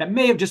this. That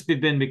may have just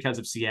been because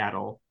of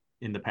Seattle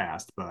in the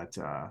past, but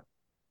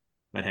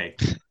hey.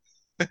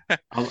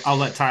 I'll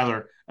let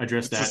Tyler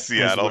address that. It's a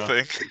Seattle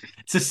thing.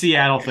 It's a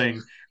Seattle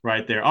thing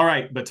right there. All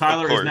right, but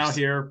Tyler is now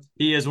here.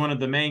 He is one of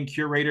the main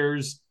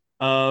curators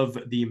of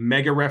the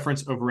Mega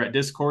Reference over at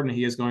Discord, and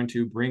he is going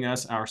to bring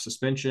us our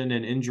suspension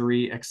and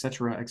injury, et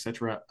cetera,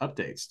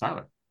 updates.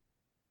 Tyler.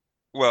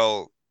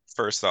 Well,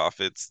 first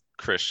off, it's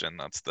Christian.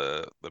 That's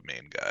the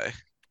main guy.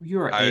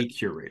 You're a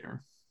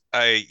curator.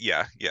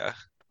 Yeah.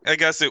 I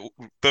guess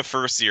the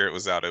first year it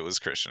was out, it was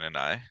Christian and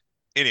I.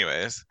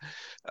 Anyways,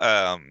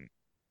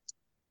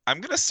 I'm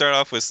going to start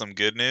off with some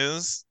good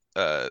news.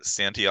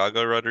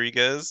 Santiago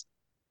Rodriguez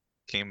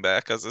came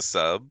back as a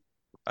sub.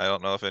 I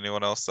don't know if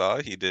anyone else saw.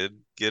 He did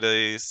get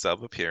a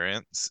sub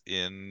appearance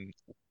in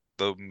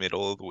the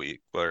middle of the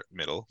week, or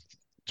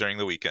during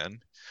the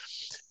weekend.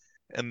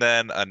 And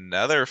then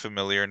another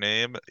familiar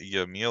name,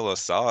 Yamil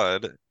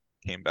Assad,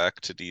 came back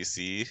to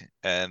DC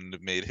and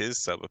made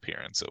his sub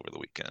appearance over the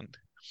weekend.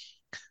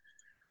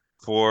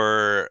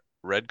 For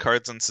red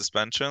cards and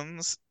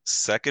suspensions,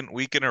 second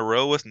week in a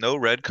row with no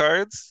red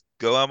cards.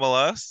 Go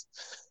MLS.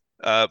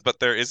 But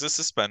there is a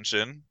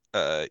suspension.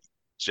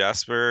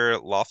 Jasper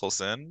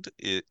Lothelsund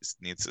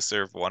needs to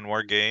serve one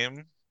more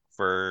game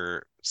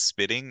for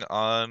spitting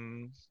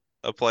on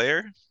a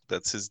player.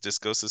 That's his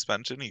disco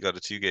suspension. He got a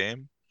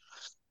 2-game.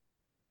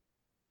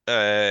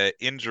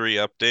 Injury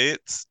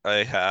updates.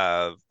 I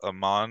have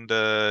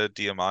Amanda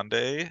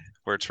Diamande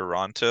for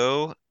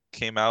Toronto.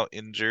 Came out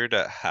injured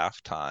at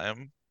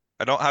halftime.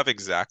 I don't have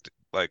exact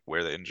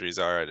where the injuries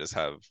are. I just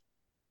have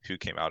who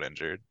came out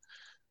injured.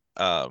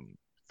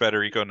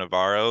 Federico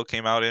Navarro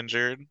came out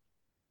injured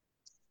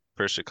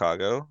for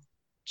Chicago.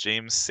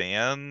 James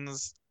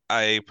Sands,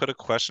 I put a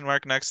question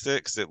mark next to it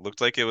because it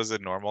looked like it was a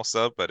normal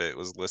sub, but it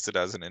was listed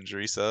as an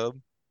injury sub.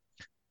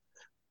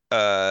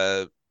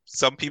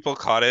 Some people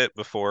caught it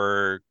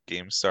before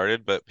game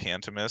started, but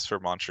Pantemis for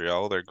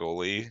Montreal, their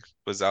goalie,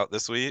 was out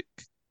this week,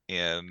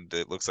 and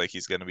it looks like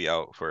he's going to be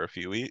out for a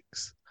few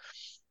weeks.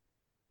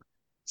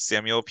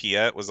 Samuel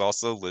Piet was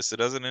also listed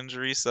as an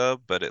injury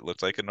sub, but it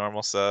looked like a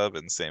normal sub,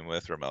 and same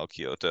with Ramel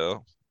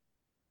Kyoto.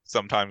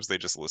 Sometimes they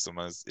just list them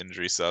as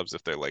injury subs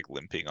if they're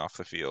limping off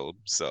the field,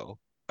 so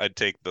I'd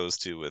take those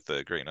two with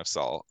a grain of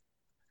salt.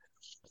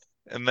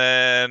 And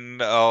then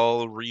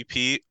I'll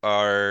repeat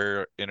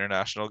our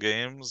international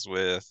games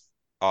with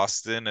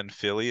Austin and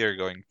Philly are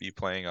going to be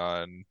playing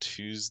on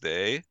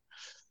Tuesday.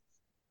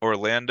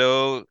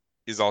 Orlando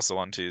is also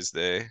on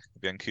Tuesday.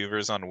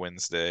 Vancouver's on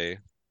Wednesday.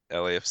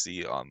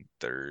 LAFC on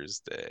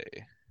Thursday.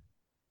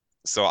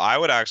 So I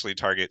would actually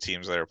target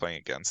teams that are playing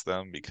against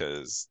them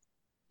because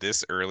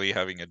this early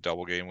having a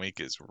double game week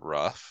is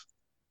rough,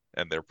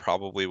 and there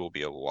probably will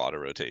be a lot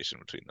of rotation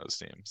between those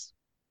teams.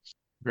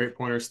 Great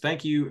pointers.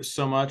 Thank you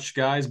so much,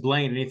 guys.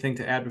 Blaine, anything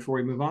to add before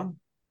we move on?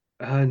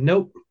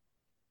 Nope.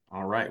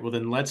 All right. Well,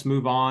 then let's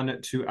move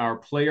on to our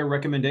player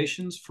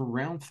recommendations for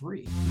round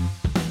 3.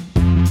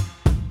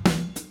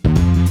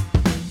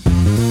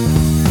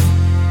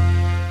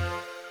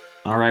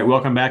 All right,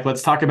 welcome back.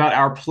 Let's talk about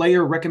our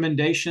player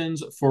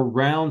recommendations for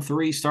round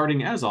 3,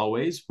 starting as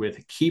always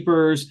with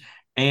keepers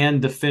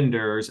and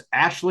defenders.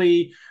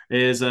 Ashley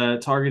is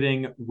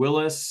targeting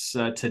Willis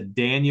to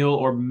Daniel,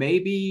 or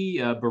maybe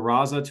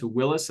Barraza to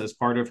Willis as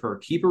part of her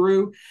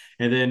keeperoo.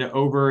 And then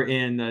over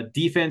in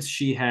defense,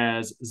 she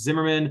has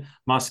Zimmerman,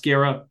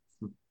 Mosquera,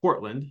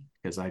 Portland,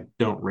 because I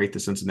don't rate the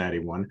Cincinnati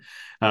one,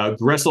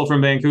 Gressel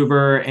from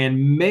Vancouver,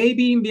 and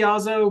maybe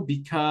Mbiazo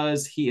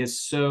because he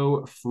is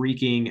so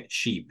freaking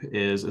cheap,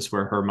 is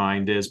where her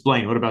mind is.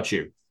 Blaine, what about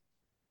you?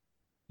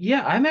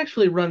 Yeah, I'm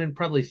actually running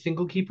probably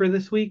single keeper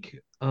this week.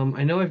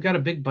 I know I've got a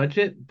big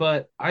budget,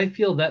 but I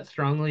feel that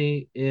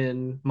strongly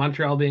in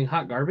Montreal being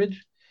hot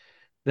garbage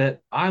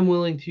that I'm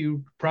willing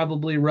to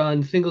probably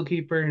run single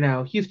keeper.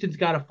 Now, Houston's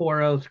got a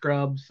 4-0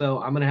 scrub,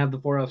 so I'm going to have the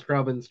 4-0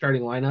 scrub in the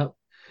starting lineup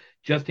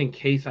just in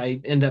case I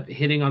end up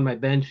hitting on my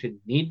bench and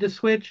need to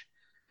switch.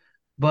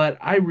 But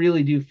I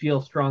really do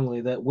feel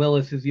strongly that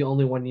Willis is the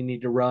only one you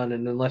need to run.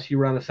 And unless you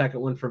run a second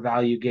one for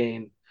value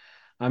gain,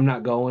 I'm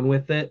not going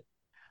with it.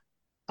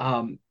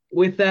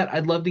 With that,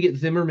 I'd love to get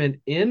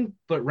Zimmerman in,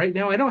 but right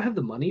now I don't have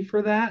the money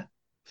for that.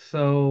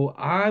 So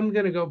I'm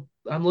going to go,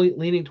 I'm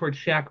leaning towards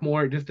Shaq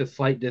Moore, just a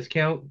slight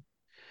discount.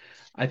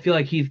 I feel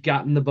like he's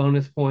gotten the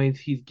bonus points.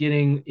 He's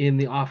getting in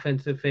the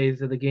offensive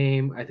phase of the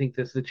game. I think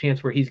this is a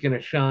chance where he's going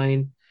to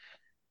shine.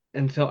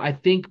 And so I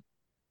think,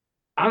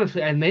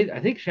 honestly, I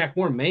think Shaq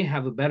Moore may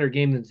have a better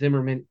game than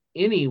Zimmerman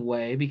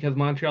anyway because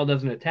Montreal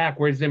doesn't attack.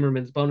 Where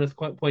Zimmerman's bonus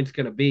points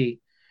going to be?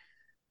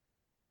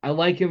 I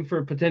like him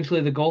for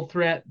potentially the goal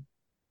threat,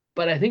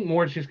 but I think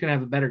Moore's just going to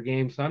have a better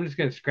game. So I'm just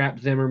going to scrap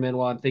Zimmerman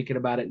while I'm thinking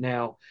about it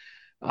now.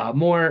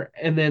 More,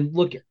 and then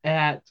look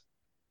at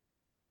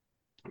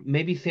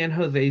maybe San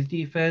Jose's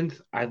defense.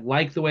 I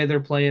like the way they're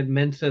playing.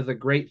 Mensah is a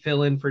great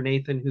fill in for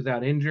Nathan, who's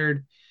out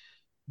injured.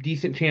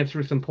 Decent chance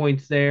for some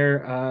points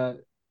there.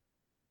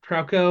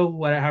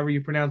 Trauco, however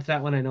you pronounce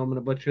that one, I know I'm going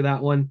to butcher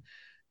that one,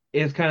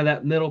 is kind of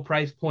that middle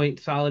price point,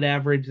 solid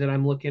average that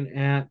I'm looking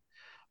at.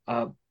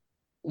 Uh,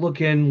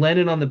 Looking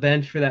Lennon on the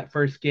bench for that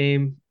first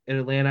game in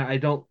Atlanta. I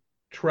don't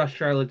trust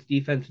Charlotte's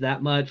defense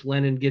that much.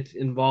 Lennon gets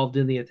involved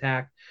in the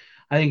attack.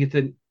 I think it's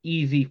an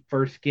easy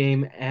first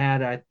game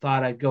ad. I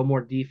thought I'd go more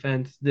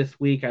defense this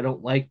week. I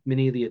don't like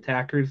many of the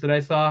attackers that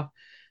I saw.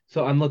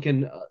 So I'm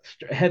looking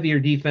heavier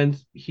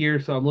defense here.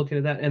 So I'm looking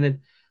at that. And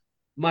then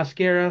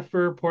Mosquera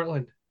for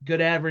Portland. Good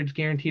average,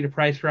 guaranteed a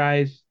price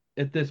rise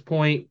at this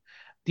point.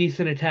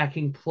 Decent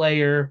attacking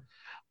player.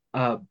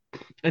 Uh,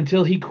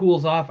 until he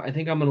cools off, I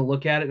think I'm going to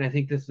look at it, and I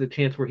think this is a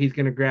chance where he's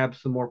going to grab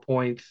some more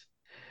points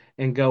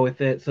and go with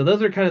it. So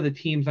those are kind of the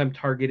teams I'm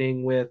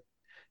targeting, with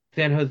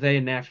San Jose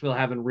and Nashville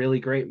having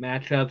really great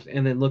matchups,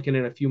 and then looking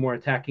at a few more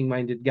attacking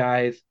minded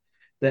guys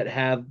that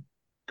have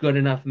good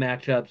enough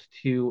matchups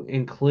to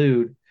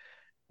include.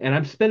 And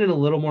I'm spending a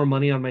little more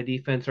money on my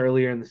defense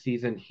earlier in the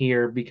season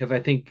here because I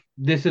think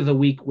this is a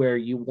week where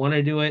you want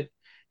to do it.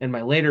 And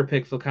my later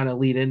picks will kind of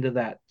lead into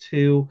that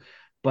too.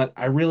 But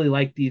I really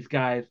like these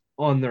guys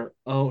on their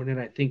own. And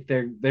I think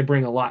they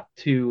bring a lot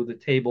to the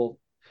table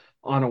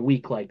on a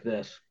week like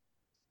this.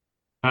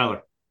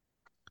 Tyler.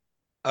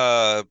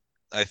 Uh,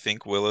 I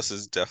think Willis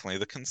is definitely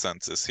the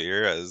consensus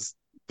here as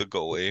the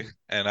goalie.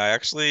 And I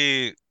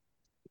actually,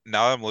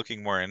 now I'm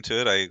looking more into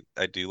it,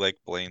 I do like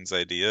Blaine's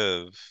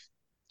idea of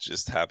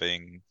just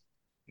having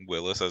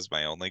Willis as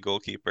my only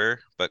goalkeeper,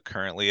 but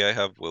currently I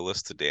have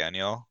Willis to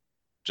Daniel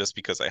just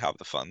because I have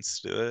the funds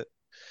to do it.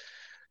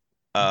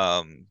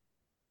 Um,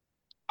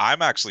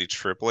 I'm actually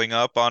tripling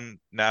up on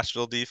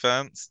Nashville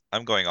defense.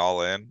 I'm going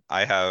all in.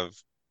 I have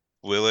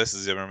Willis,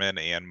 Zimmerman,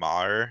 and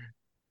Maher.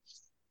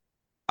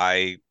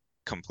 I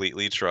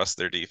completely trust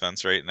their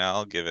defense right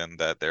now, given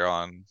that they're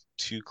on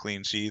 2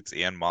 clean sheets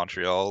and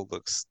Montreal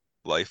looks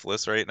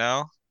lifeless right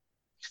now.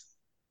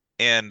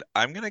 And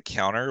I'm going to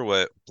counter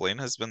what Blaine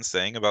has been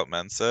saying about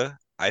Mensah.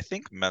 I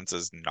think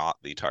Mensah's not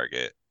the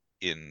target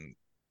in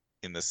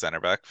the center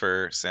back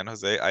for San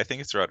Jose. I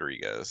think it's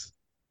Rodriguez.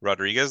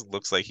 Rodriguez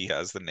looks like he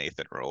has the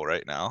Nathan role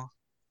right now.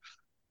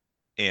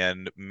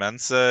 And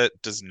Mensah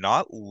does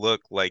not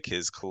look like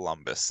his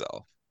Columbus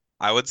self.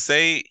 I would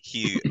say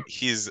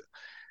he's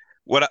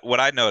what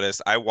I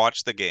noticed, I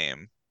watched the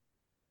game.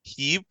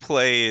 He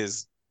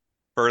plays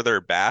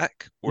further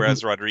back, Mm-hmm.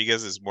 whereas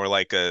Rodriguez is more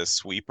like a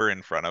sweeper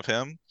in front of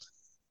him.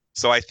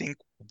 So I think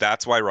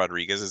that's why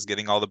Rodriguez is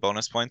getting all the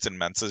bonus points and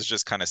Mensah's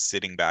just kind of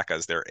sitting back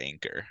as their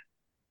anchor.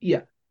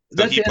 Yeah.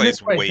 So he That's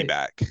plays why I way say,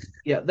 back.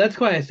 yeah, that's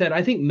why I said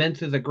I think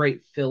Mentz is a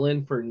great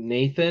fill-in for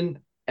Nathan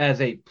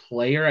as a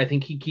player. I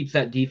think he keeps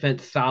that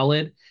defense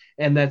solid,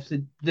 and that's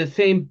the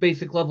same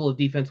basic level of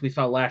defense we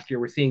saw last year.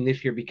 We're seeing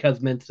this year because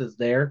Mentz is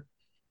there.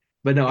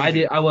 But no, Hmm.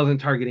 I wasn't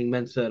targeting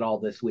Mensa at all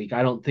this week.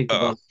 I don't think the Oh,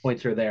 bonus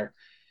points are there.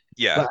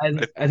 yeah.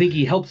 But I think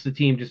he helps the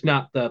team, just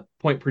not the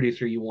point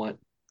producer you want.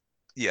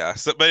 Yeah.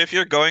 So, but if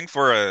you're going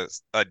for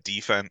a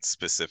defense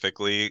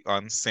specifically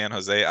on San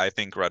Jose, I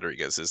think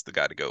Rodriguez is the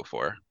guy to go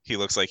for. He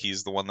looks like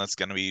he's the one that's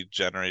going to be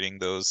generating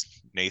those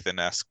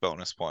Nathan-esque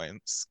bonus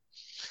points.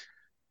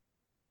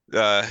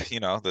 The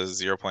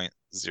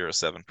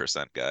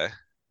 0.07% guy.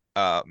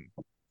 Um,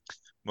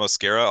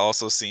 Mosquera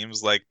also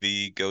seems like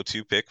the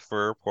go-to pick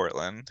for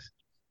Portland.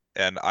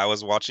 And I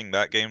was watching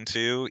that game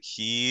too.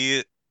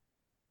 He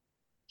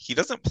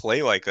doesn't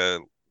play like a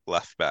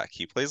left back.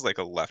 He plays like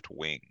a left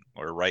wing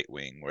or right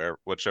wing, where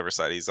whichever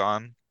side he's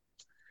on.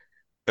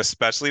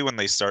 Especially when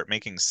they start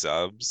making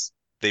subs,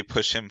 they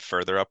push him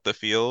further up the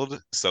field,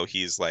 so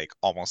he's like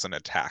almost an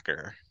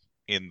attacker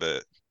in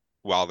the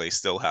while they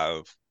still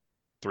have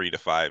 3 to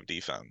 5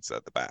 defense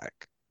at the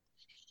back.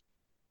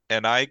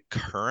 And I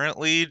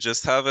currently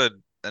just have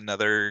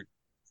another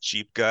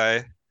cheap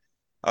guy.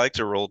 I like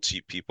to roll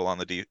cheap people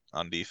on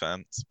on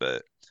defense,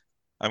 but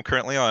I'm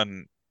currently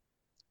on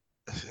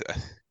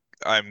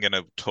I'm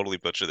gonna totally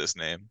butcher this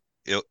name.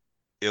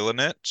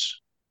 Ilinic,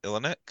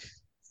 Ilinic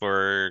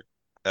for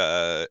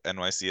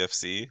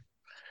NYCFC.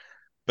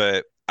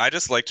 But I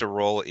just like to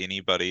roll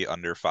anybody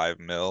under 5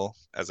 mil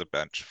as a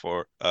bench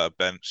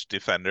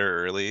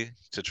defender early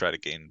to try to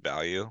gain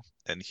value,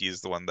 and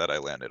he's the one that I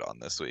landed on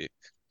this week.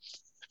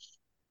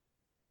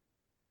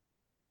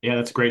 Yeah,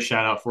 that's a great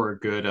shout out for a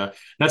good.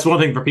 That's one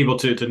thing for people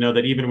to know,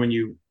 that even when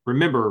you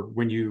remember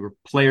when your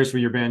players for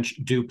your bench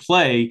do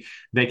play,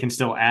 they can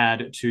still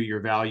add to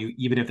your value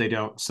even if they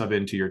don't sub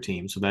into your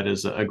team. So that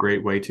is a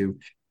great way to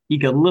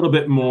eke a little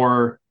bit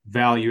more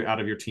value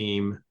out of your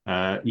team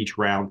each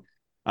round.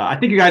 I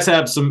think you guys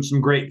have some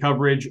great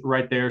coverage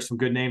right there. Some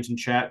good names in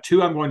chat.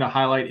 Two, I'm going to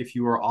highlight if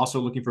you are also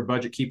looking for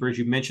budget keepers.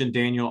 You mentioned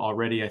Daniel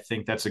already. I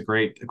think that's a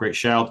great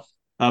shout.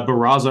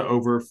 Barraza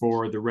over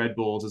for the Red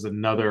Bulls is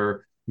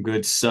another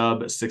good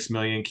sub 6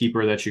 million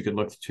keeper that you could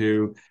look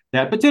to,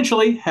 that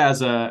potentially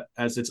has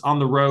as it's on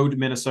the road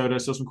Minnesota,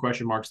 so some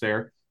question marks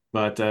there,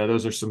 but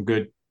those are some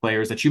good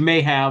players that you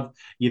may have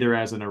either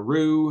as an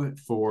Aru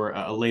for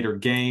a later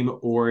game,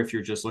 or if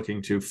you're just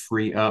looking to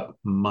free up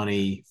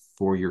money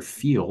for your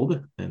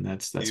field, then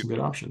that's You some good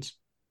options.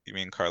 you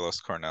mean Carlos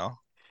Cornell?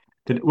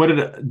 What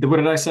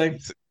did I say?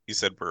 You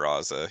said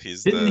Barraza.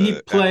 He's Didn't he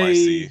the play?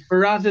 NYC.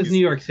 Barraza's New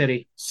York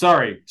City.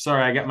 Sorry,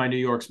 I got my New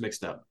Yorks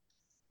mixed up.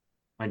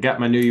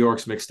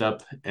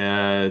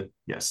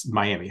 Yes,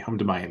 Miami, home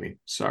to Miami.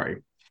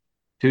 Sorry.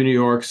 2 New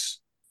Yorks,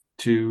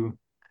 2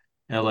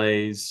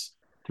 LAs,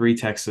 3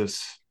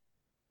 Texas.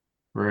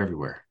 We're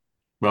everywhere.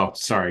 Well,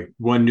 sorry.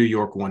 1 New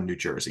York, 1 New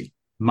Jersey.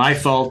 My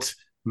fault.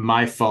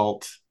 My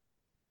fault.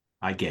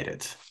 I get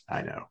it.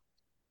 I know.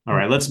 All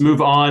right, let's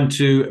move on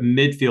to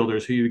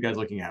midfielders. Who are you guys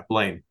looking at?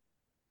 Blaine.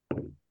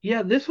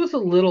 Yeah, this was a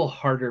little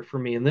harder for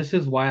me, and this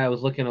is why I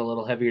was looking a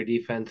little heavier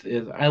defense.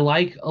 Is I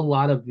like a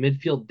lot of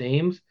midfield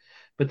names,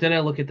 but then I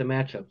look at the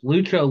matchups.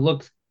 Lucho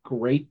looks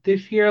great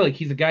this year. Like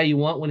he's a guy you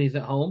want when he's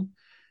at home,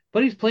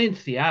 but he's playing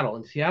Seattle,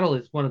 and Seattle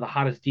is one of the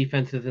hottest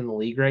defenses in the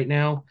league right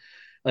now.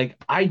 Like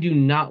I do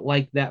not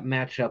like that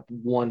matchup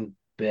one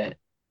bit.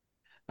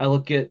 I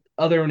look at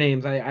other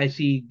names. I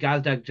see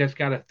Gazdag just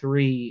got a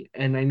 3,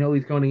 and I know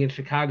he's going against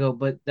Chicago,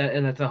 but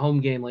that's a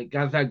home game. Like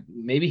Gazdag,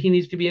 maybe he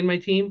needs to be in my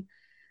team,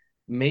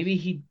 maybe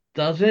he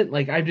doesn't.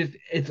 Like I just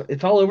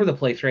it's all over the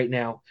place right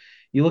now.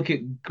 You look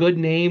at good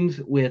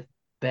names with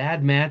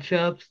bad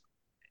matchups.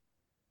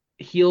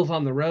 Heels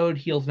on the road,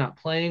 Heels not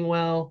playing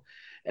well.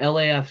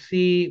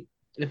 LAFC,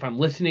 if I'm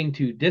listening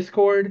to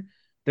Discord,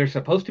 they're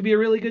supposed to be a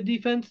really good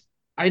defense.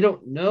 I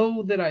don't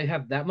know that I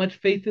have that much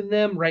faith in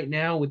them right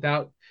now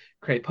without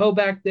Crepeau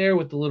back there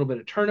with the little bit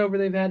of turnover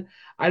they've had.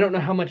 I don't know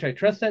how much I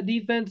trust that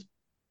defense,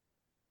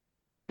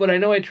 but I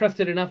know I trust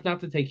it enough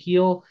not to take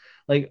heel.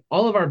 Like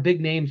all of our big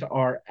names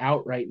are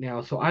out right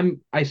now. So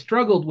I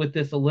struggled with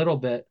this a little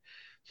bit.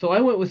 So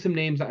I went with some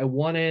names I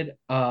wanted.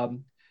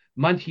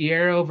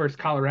 Montiero versus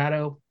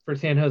Colorado for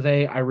San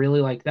Jose. I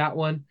really like that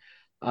one.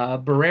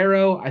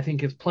 Barrero, I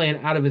think, is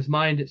playing out of his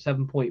mind at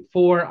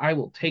 7.4. I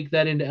will take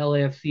that into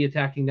LAFC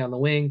attacking down the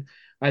wing.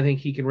 I think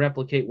he can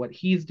replicate what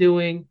he's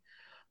doing.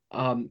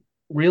 Um,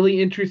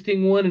 Really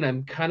interesting one, and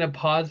I'm kind of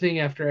pausing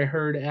after I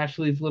heard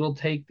Ashley's little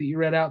take that you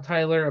read out,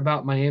 Tyler,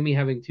 about Miami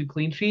having 2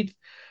 clean sheets.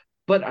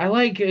 But I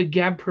like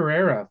Gab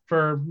Pereira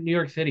for New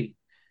York City.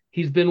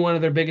 He's been one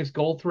of their biggest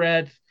goal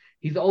threats.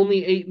 He's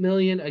only 8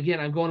 million. Again,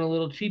 I'm going a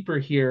little cheaper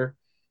here,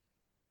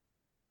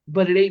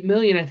 but at 8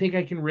 million, I think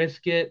I can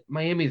risk it.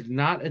 Miami's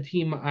not a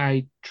team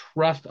I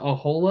trust a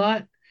whole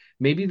lot.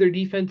 Maybe their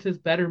defense is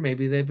better.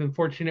 Maybe they've been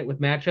fortunate with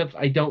matchups.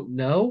 I don't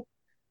know.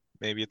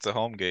 Maybe it's a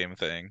home game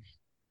thing.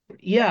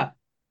 Yeah,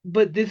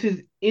 but this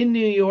is in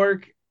New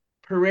York.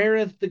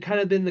 Pereira's the kind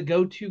of been the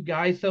go-to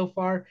guy so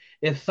far.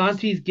 If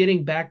Santi's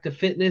getting back to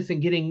fitness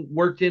and getting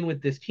worked in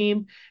with this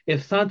team,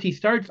 if Santi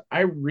starts,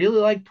 I really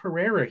like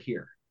Pereira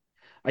here.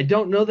 I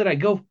don't know that I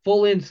go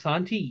full in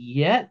Santi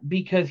yet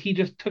because he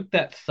just took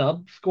that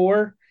sub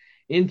score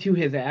into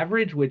his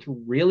average, which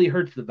really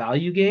hurts the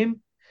value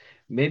game.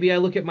 Maybe I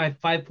look at my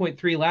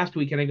 5.3 last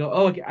week and I go,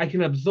 oh, I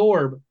can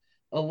absorb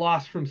a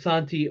loss from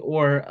Santi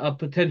or a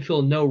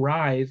potential no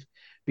rise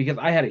because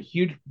I had a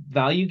huge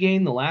value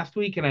gain the last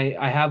week and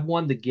I have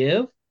one to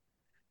give.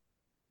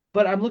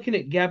 But I'm looking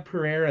at Gab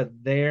Pereira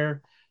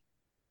there.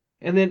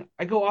 And then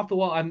I go off the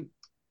wall. I'm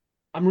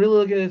really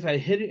looking at this. I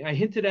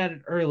hinted at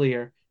it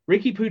earlier.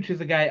 Ricky Pooch is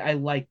a guy I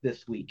like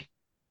this week.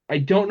 I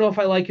don't know if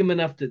I like him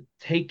enough to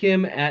take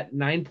him at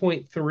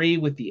 9.3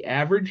 with the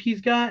average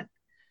he's got,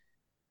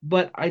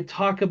 but I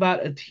talk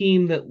about a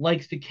team that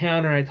likes to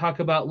counter. I talk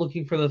about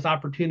looking for those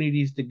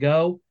opportunities to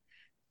go.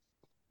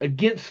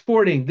 Against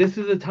Sporting, this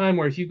is a time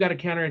where if you've got a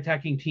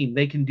counterattacking team,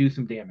 they can do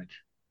some damage.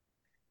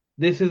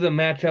 This is a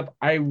matchup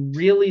I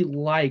really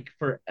like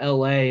for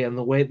LA and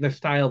the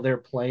style they're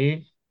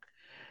playing.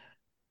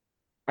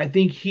 I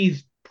think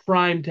he's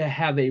primed to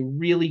have a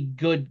really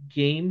good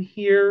game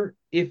here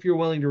if you're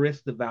willing to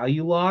risk the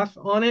value loss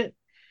on it.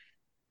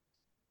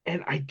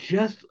 And I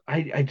just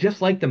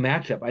like the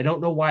matchup. I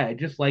don't know why. I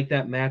just like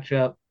that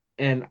matchup.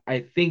 And I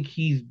think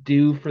he's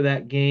due for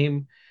that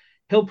game.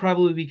 He'll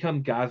probably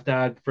become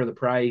Gazdag for the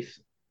price.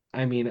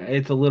 I mean,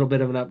 it's a little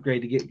bit of an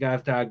upgrade to get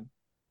Gazdag,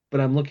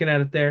 but I'm looking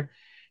at it there.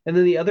 And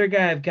then the other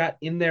guy I've got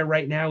in there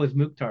right now is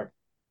Mukhtar.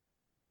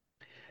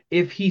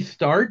 If he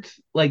starts,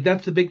 like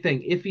that's the big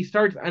thing. If he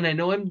starts, and I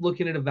know I'm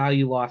looking at a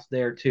value loss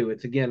there too.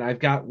 It's again, I've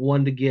got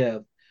one to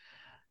give,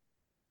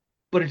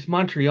 but it's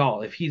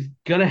Montreal. If he's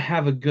gonna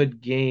have a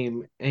good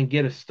game and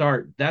get a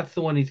start, that's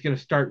the one he's gonna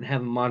start and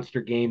have a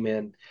monster game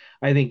in.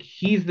 I think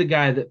he's the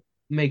guy that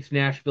makes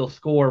Nashville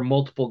score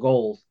multiple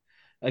goals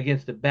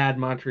against a bad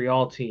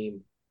Montreal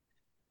team.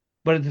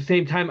 But at the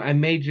same time, I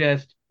may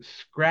just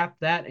scrap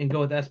that and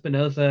go with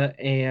Espinoza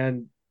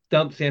and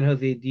dump San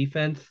Jose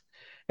defense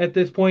at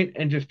this point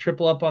and just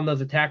triple up on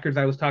those attackers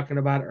I was talking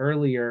about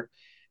earlier.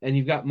 And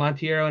you've got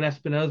Monteiro and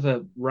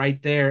Espinoza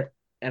right there.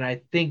 And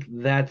I think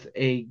that's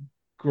a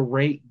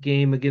great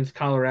game against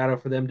Colorado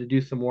for them to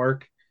do some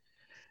work.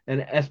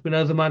 And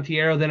Espinoza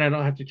Monteiro, then I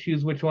don't have to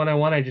choose which one I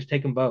want. I just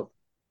take them both.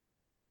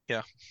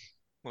 Yeah,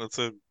 well, that's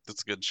a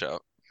good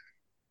shout.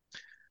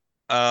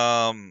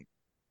 Um,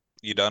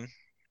 you done?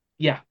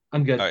 Yeah,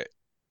 I'm All good. right.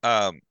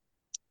 Um,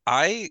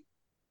 I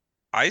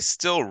I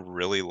still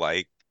really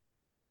like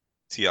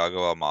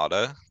Thiago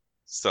Almada,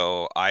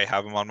 so I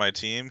have him on my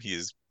team.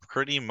 He's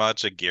pretty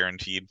much a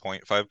guaranteed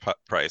point 0.5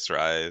 price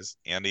rise,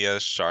 and he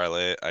has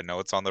Charlotte. I know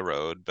it's on the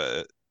road,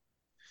 but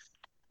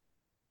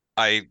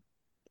I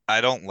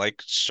I don't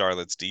like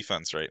Charlotte's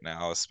defense right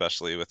now,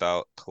 especially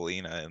without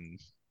Kalina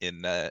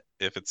in net.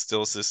 If it's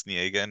still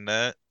Cisniega in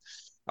net,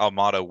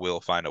 Almada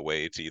will find a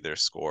way to either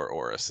score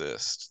or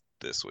assist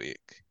this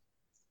week.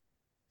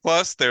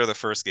 Plus, they're the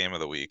first game of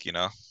the week, you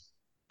know.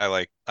 I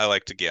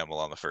like to gamble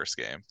on the first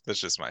game. That's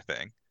just my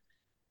thing.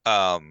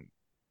 Um,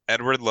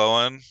 Edward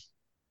Lowen,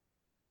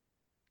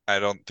 I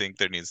don't think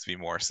there needs to be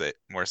more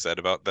said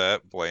about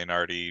that. Blaine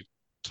already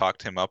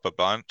talked him up a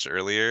bunch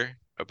earlier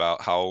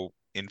about how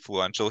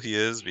influential he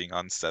is being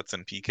on sets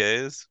and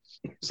PKs.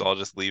 So I'll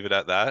just leave it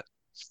at that.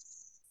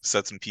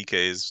 Sets and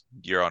PKs,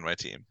 you're on my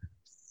team.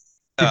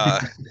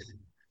 Uh,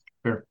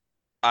 Fair.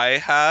 I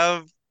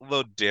have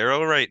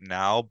Lodero right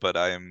now, but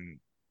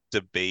I'm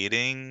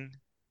debating.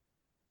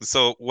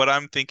 So what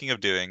I'm thinking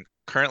of doing,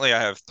 currently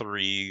I have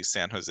three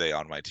San Jose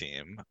on my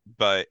team,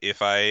 but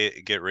if I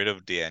get rid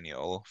of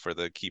Daniel for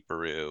the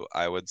Keeperoo,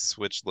 I would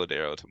switch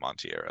Lodero to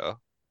Monteiro.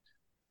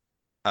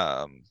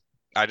 Um,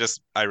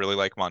 I really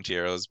like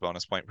Monteiro's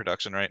bonus point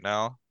production right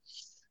now,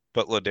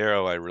 but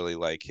Lodero I really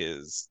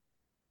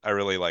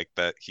like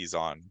that he's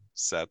on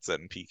sets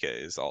and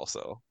PKs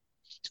also.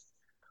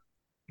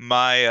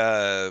 My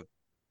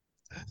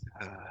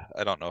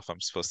I don't know if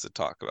I'm supposed to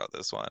talk about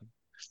this one.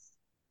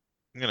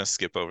 I'm gonna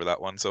skip over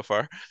that one so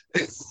far.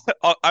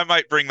 I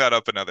might bring that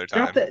up another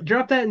time.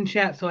 Drop that in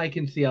chat so I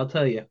can see. I'll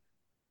tell you.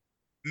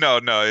 No,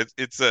 no,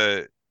 it's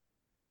a.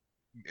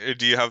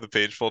 Do you have the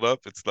page pulled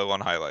up? It's the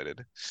one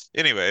highlighted.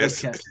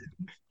 Anyways, Okay.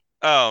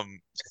 um,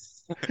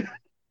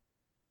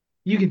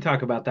 You can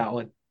talk about that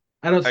one.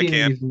 I don't I see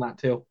any can. reason not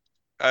to.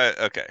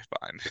 Okay,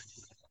 fine.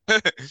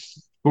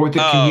 For the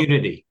Um,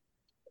 community.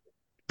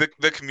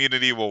 the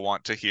community will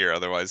want to hear,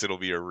 otherwise it'll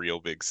be a real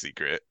big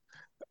secret.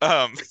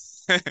 Um,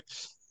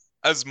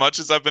 as much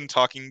as I've been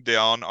talking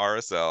down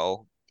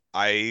RSL,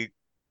 I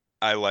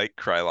I like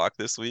Krylock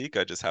this week.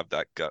 I just have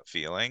that gut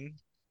feeling.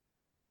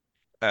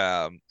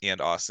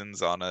 And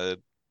Austin's on a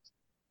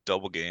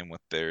double game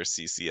with their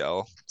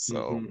CCL.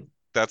 So Mm-hmm.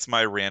 that's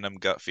my random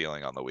gut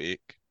feeling on the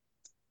week.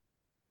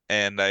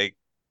 And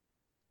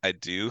I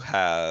do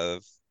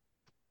have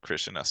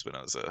Christian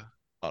Espinoza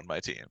on my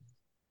team,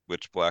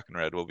 which Black and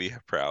Red will be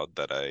proud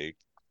that I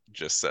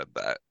just said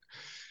that.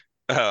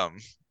 Um,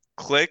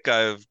 Click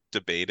I've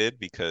debated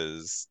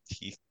because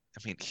he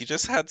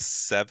just had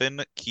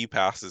 7 key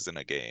passes in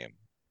a game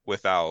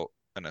without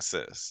an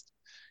assist.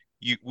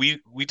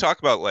 We talk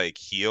about like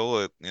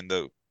Heel in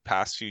the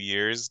past few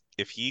years.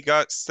 If he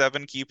got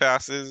 7 key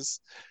passes,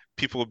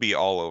 people would be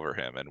all over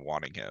him and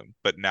wanting him.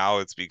 But now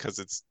it's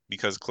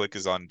because Click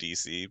is on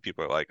DC.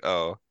 People are like,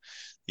 oh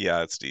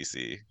yeah, it's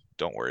DC.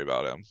 Don't worry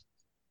about him.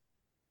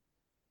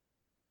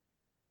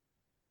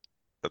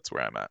 That's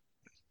where I'm at.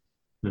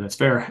 That's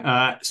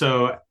fair.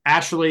 So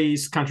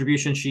Ashley's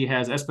contribution, she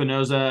has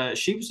Espinoza.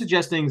 She was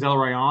suggesting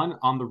Zelarayan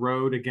on the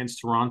road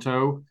against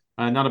Toronto.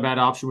 Not a bad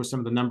option with some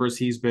of the numbers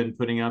he's been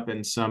putting up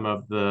and some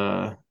of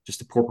the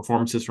poor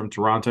performances from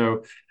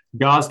Toronto.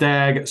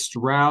 Gazdag,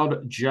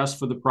 Stroud just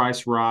for the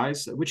price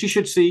rise, which you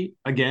should see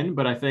again.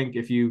 But I think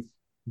if you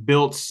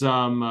built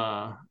some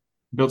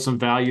built some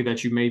value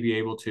that you may be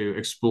able to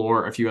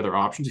explore a few other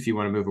options if you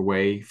want to move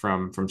away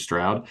from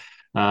Stroud.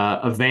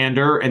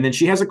 Evander, and then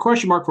she has a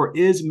question mark for,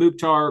 is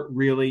Mukhtar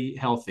really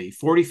healthy?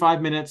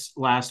 45 minutes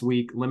last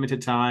week,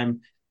 limited time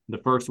the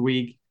first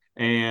week,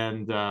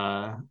 and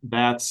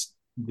that's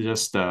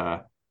just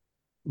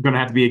going to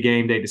have to be a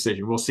game day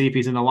decision. We'll see if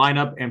he's in the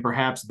lineup, and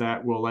perhaps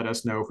that will let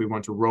us know if we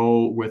want to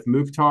roll with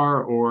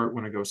Mukhtar or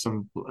want to go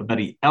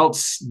somebody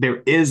else.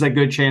 There is a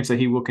good chance that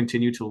he will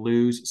continue to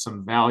lose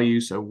some value,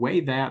 so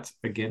weigh that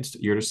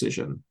against your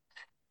decision.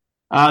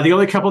 The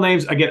only couple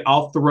names, again,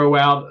 I'll throw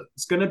out,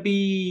 it's going to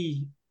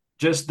be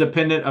just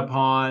dependent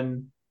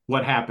upon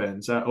what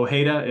happens.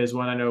 Ojeda is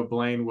one I know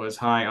Blaine was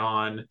high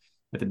on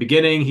at the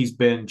beginning. He's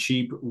been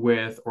cheap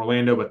with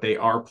Orlando, but they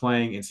are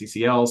playing in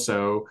CCL,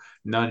 so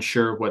none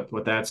sure what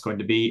that's going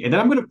to be. And then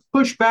I'm going to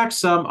push back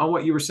some on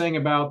what you were saying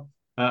about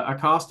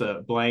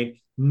Acosta, Blaine.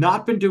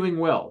 Not been doing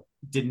well.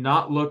 Did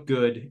not look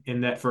good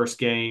in that first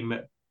game.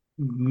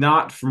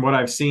 Not from what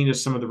I've seen,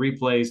 just some of the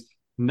replays,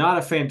 not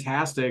a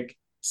fantastic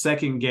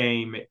second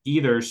game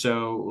either.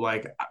 So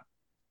like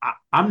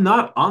I'm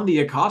not on the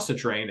Acosta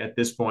train at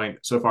this point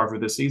so far for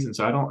this season.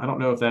 So I don't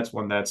know if that's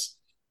one that's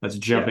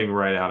jumping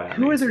right out at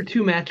me. Who are their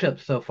two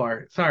matchups so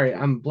far? Sorry,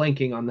 I'm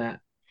blanking on that.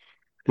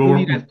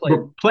 Well,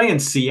 we're playing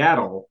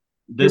Seattle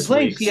this You're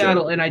playing week,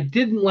 Seattle, and I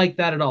didn't like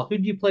that at all. Who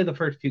did you play the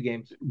first two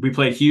games? We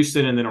played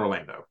Houston and then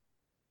Orlando.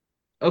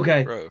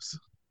 Okay. Gross.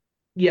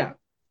 Yeah.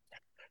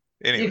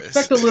 Anyways.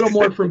 Expect a little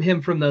more from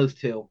him from those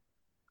two.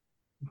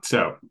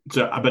 But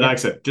like I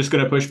said, just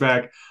going to push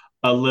back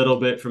a little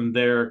bit from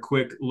there.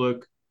 Quick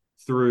look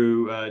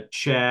through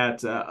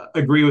chat.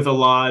 Agree with a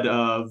lot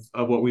of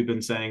what we've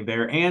been saying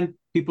there, and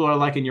people are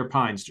liking your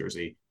Pines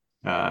jersey,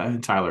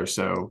 Tyler.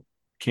 So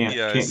can't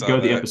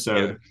go the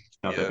episode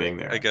without that being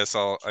there. I guess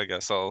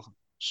I'll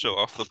show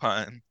off the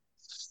pine.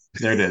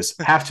 There it is.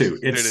 Have to.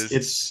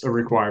 It's a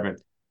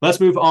requirement. Let's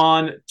move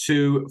on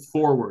to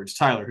forwards.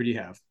 Tyler, who do you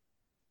have?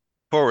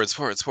 Forwards.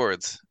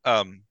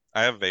 I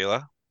have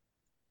Vela.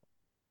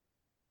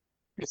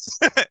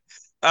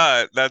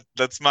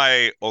 That's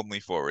my only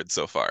forward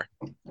so far.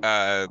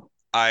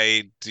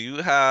 I do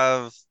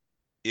have,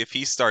 if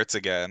he starts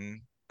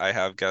again, I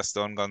have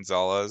Gaston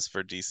Gonzalez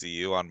for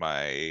DCU on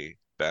my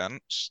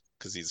bench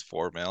because he's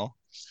 4 mil.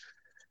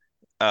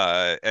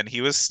 And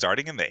he was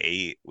starting in the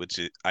 8, which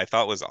I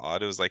thought was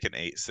odd. It was like an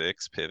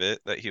 8-6 pivot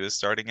that he was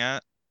starting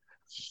at.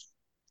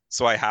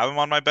 So I have him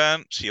on my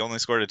bench. He only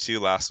scored a 2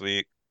 last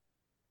week.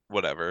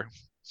 Whatever.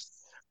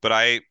 But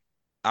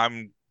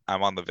I'm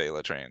on the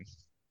Vela train.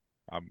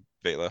 I'm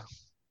Vela.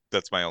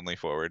 That's my only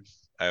forward.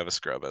 I have a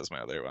scrub as my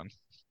other one.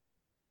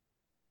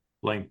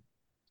 Blaine.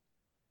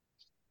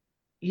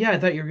 Yeah, I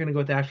thought you were going to go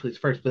with Ashley's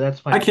first, but that's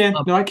fine. I can.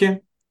 I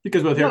can.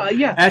 Because both here.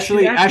 Yeah.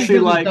 Ashley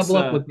likes double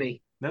up with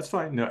me. That's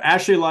fine. No,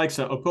 Ashley likes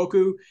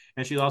Opoku,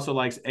 and she also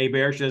likes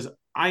Hebert. She says,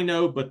 I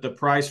know, but the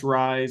price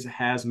rise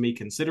has me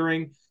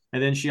considering.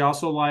 And then she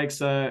also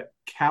likes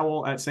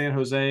Cowell at San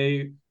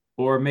Jose,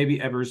 or maybe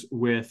Evers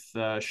with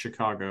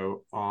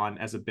Chicago on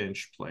as a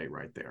bench play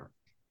right there.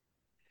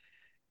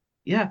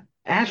 Yeah,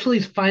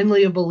 Ashley's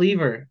finally a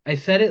believer. I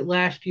said it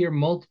last year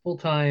multiple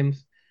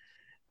times,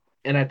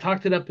 and I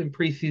talked it up in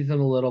preseason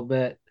a little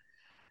bit.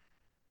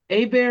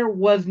 Hebert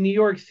was New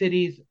York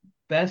City's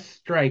best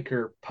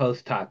striker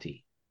post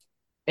Tati,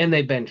 and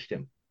they benched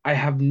him. I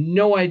have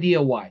no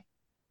idea why.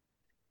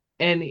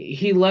 And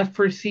he left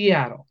for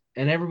Seattle,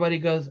 and everybody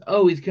goes,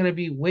 oh, he's going to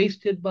be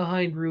wasted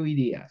behind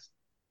Ruidíaz.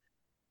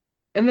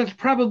 And that's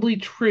probably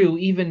true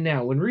even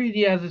now. When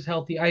Ruidíaz is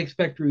healthy, I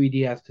expect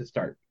Ruidíaz to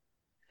start.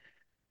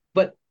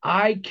 But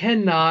I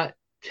cannot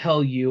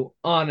tell you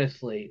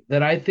honestly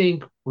that I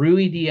think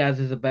Ruidíaz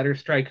is a better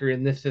striker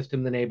in this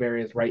system than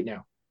Hebert is right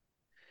now.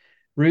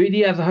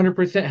 Ruidíaz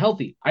 100%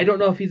 healthy. I don't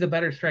know if he's a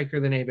better striker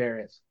than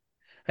Hebert is.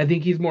 I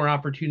think he's more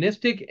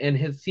opportunistic and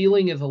his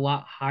ceiling is a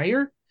lot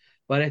higher,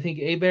 but I think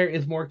Hebert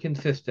is more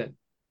consistent.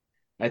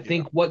 I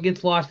think what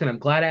gets lost, and I'm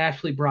glad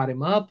Ashley brought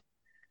him up,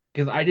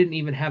 because I didn't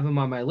even have him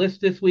on my list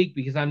this week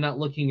because I'm not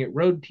looking at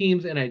road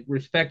teams, and I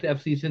respect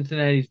FC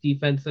Cincinnati's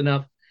defense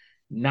enough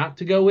not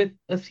to go with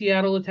a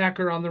Seattle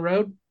attacker on the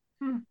road.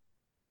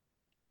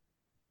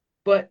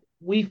 But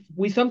we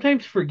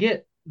sometimes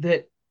forget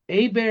that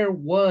Hebert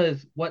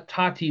was what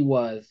Tati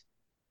was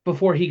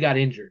before he got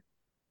injured.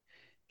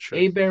 Sure.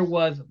 Hebert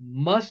was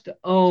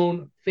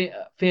must-own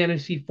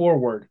fantasy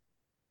forward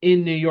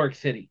in New York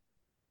City.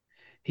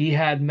 He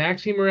had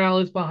Maxi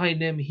Morales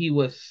behind him. He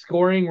was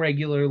scoring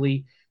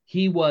regularly.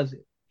 He was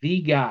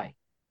the guy.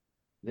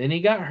 Then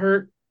he got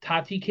hurt.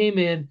 Tati came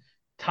in.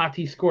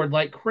 Tati scored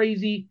like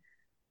crazy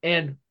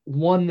and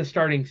won the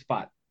starting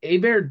spot.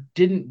 Hebert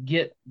didn't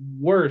get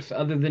worse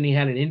other than he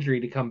had an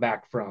injury to come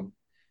back from.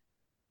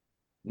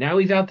 Now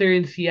he's out there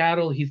in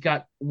Seattle. He's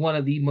got one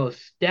of the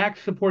most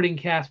stacked supporting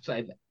casts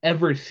I've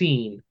ever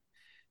seen.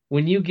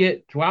 When you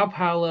get Joao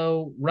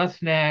Paulo,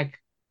 Rusnak,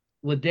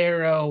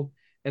 Ladero,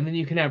 and then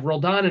you can have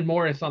Roldan and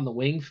Morris on the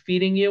wings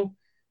feeding you,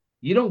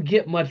 you don't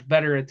get much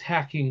better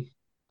attacking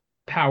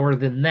power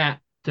than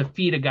that to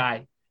feed a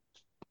guy.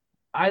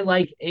 I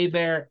like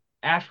Hebert.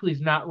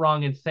 Ashley's not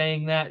wrong in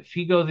saying that.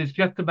 She goes, it's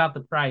just about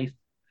the price.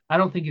 I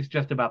don't think it's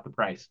just about the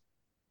price.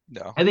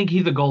 No. I think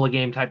he's a goal a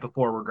game type of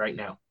forward right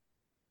now.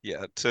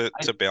 Yeah, to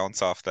I, to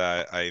balance off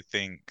that, I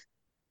think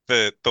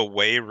the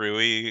way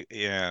Rui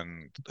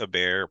and a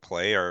bear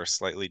play are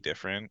slightly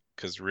different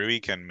because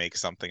Rui can make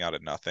something out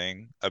of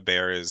nothing. A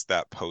bear is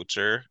that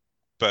poacher,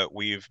 but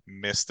we've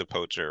missed a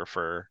poacher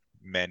for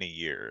many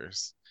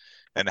years.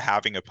 And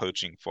having a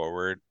poaching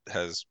forward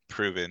has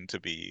proven to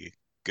be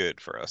good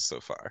for us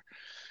so far.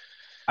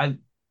 I've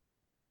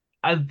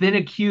I've been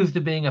accused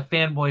of being a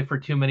fanboy for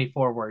too many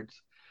forwards,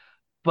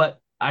 but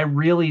I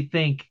really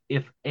think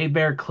if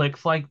Bear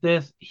clicks like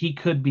this, he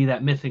could be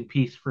that missing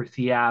piece for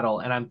Seattle,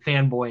 and I'm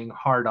fanboying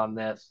hard on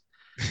this.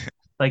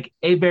 Like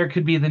Bear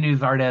could be the new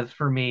Zardes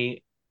for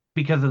me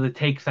because of the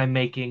takes I'm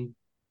making.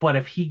 But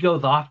if he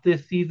goes off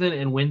this season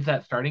and wins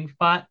that starting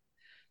spot,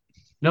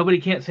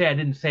 nobody can't say I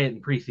didn't say it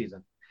in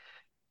preseason.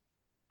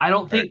 I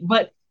don't All right. think,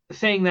 but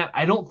saying that,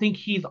 I don't think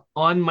he's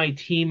on my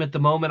team at the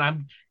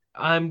moment.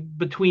 I'm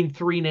between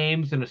three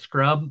names and a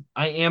scrub.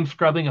 I am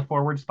scrubbing a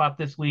forward spot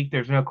this week.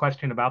 There's no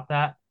question about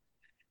that.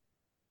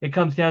 It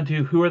comes down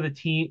to who are the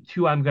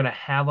two I'm going to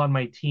have on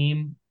my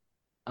team.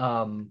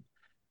 Um,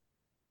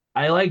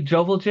 I like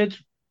Joveljic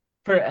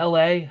for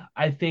LA.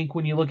 I think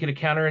when you look at a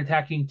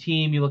counterattacking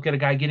team, you look at a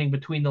guy getting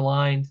between the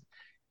lines,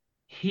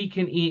 he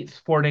can eat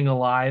Sporting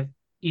alive,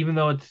 even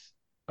though it's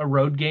a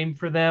road game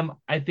for them.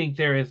 I think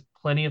there is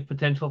plenty of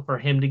potential for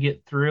him to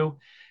get through.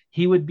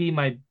 He would be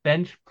my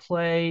bench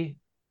play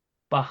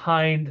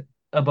behind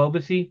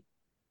Abobasi.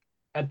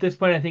 At this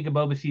point, I think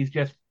Abobasi is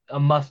just a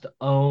must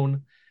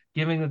own,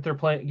 given that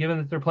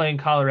they're playing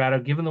Colorado,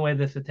 given the way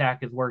this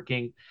attack is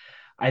working.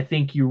 I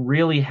think you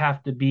really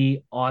have to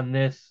be on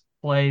this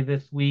play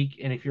this week.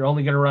 And if you're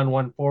only going to run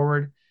one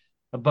forward,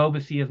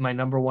 Abobasi is my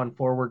number one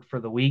forward for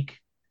the week.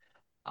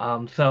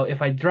 So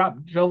if I drop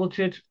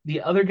Joveljic,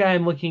 the other guy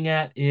I'm looking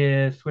at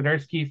is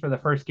Swiderski for the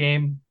first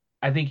game.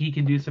 I think he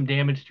can do some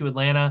damage to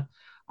Atlanta.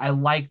 I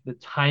like the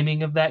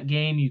timing of that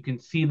game. You can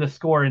see the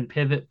score and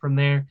pivot from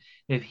there.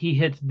 If he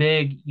hits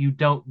big, you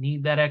don't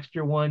need that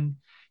extra one.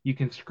 You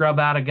can scrub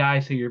out a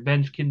guy so your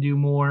bench can do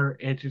more.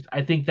 It's just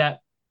I think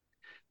that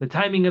the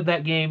timing of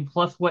that game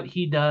plus what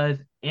he does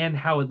and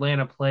how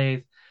Atlanta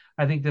plays,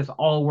 I think this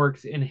all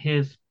works in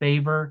his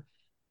favor.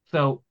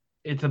 So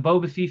it's a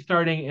Bobasi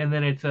starting, and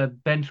then it's a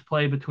bench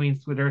play between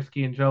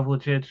Swiderski and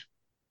Joveljic,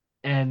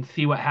 and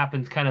see what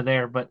happens kind of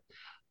there. But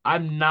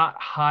I'm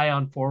not high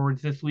on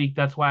forwards this week.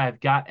 That's why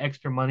I've got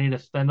extra money to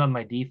spend on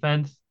my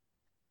defense.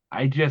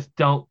 I just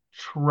don't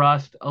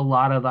trust a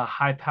lot of the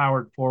high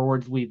powered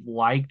forwards we've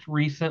liked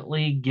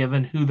recently,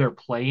 given who they're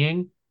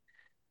playing.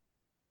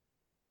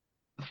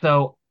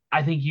 So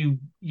I think you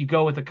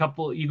go with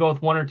you go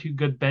with one or two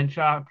good bench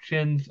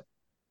options,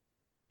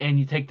 and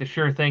you take the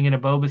sure thing in a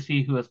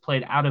Bobasi who has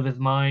played out of his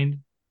mind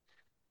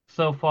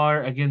so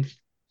far against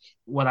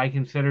what I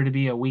consider to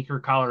be a weaker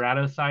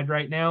Colorado side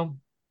right now,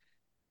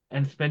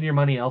 and spend your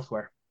money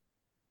elsewhere.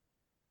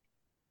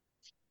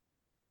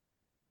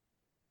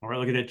 All right,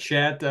 looking at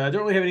chat. Don't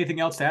really have anything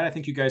else to add. I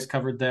think you guys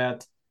covered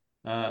that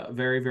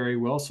very, very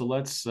well. So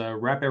let's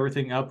wrap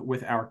everything up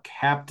with our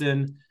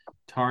captain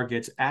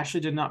targets. Ashley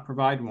did not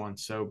provide one.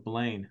 So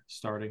Blaine,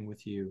 starting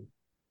with you.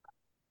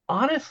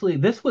 Honestly,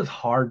 this was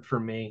hard for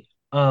me.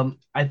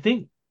 I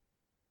think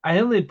I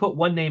only put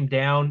one name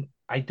down.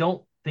 I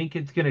don't think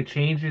it's going to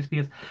change just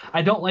because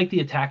I don't like the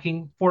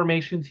attacking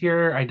formations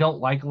here. I don't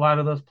like a lot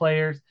of those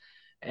players.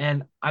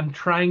 And I'm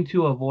trying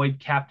to avoid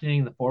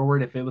captaining the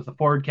forward. If it was a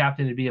forward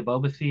captain, it'd be a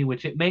Bobasi,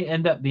 which it may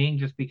end up being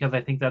just because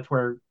I think that's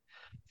where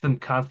some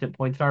constant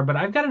points are. But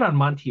I've got it on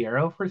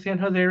Montiero for San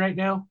Jose right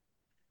now.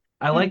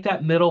 I like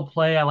that middle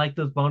play. I like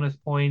those bonus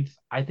points.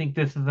 I think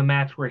this is a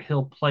match where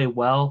he'll play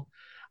well.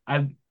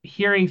 I'm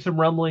hearing some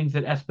rumblings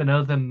that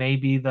Espinoza may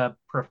be the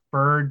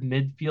preferred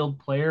midfield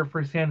player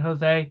for San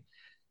Jose,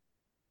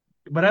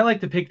 but I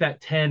like to pick that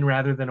 10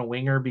 rather than a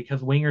winger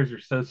because wingers are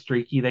so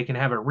streaky. They can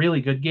have a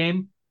really good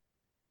game,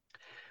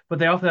 but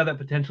they also have that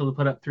potential to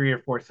put up three or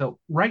four. So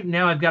right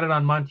now I've got it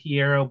on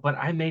Montiero, but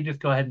I may just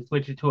go ahead and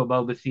switch it to a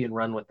Bobasi and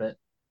run with it.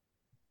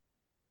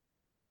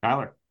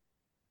 Tyler.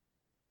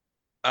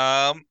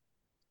 Um,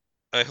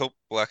 I hope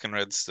Black and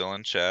Red's still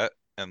in chat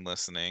and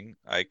listening.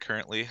 I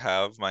currently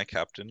have my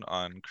captain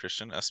on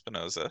Christian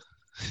Espinoza.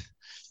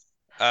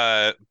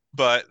 Uh,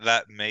 but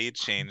that may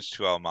change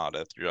to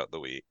Almada throughout the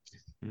week.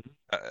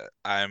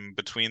 I'm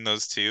between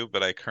those two,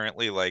 but I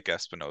currently like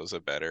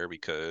Espinoza better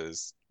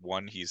because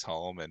one, he's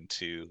home, and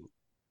two,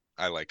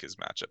 I like his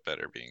matchup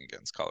better being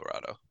against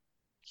Colorado.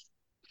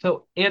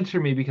 So answer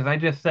me because I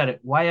just said it.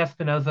 Why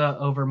Espinoza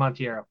over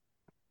Montiero?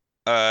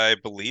 I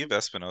believe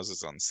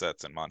Espinoza's on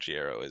sets and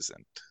Montiero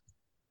isn't.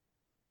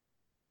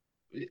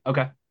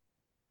 Okay,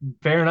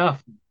 fair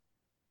enough.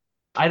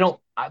 I don't.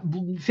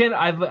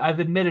 I've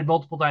admitted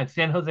multiple times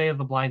San Jose is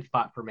the blind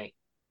spot for me.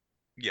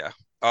 Yeah,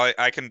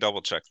 I can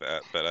double check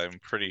that, but I'm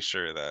pretty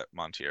sure that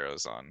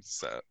Montiero's on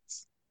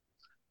sets.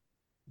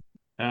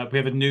 We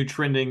have a new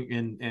trending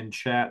in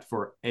chat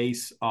for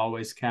Ace,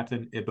 always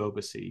Captain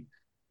Ibobasi.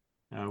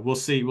 We'll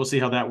see. We'll see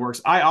how that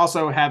works. I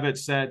also have it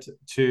set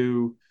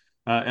to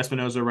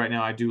Espinoza right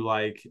now. I do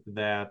like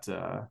that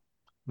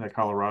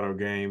Colorado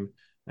game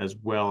as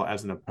well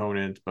as an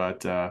opponent,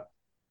 but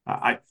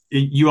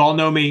you all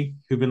know me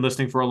who've been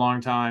listening for a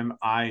long time.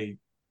 I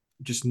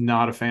just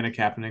not a fan of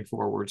captaining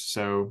forwards,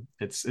 so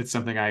it's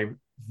something I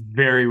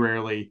very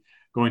rarely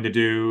going to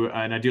do,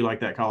 and I do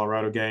like that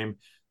Colorado game.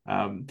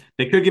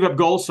 They could give up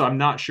goals, so I'm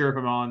not sure if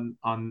I'm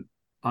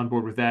on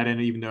board with that,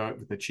 and even though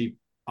with a cheap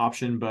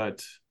option,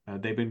 but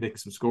they've been making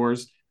some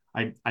scores.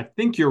 I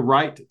think you're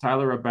right,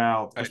 Tyler,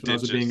 about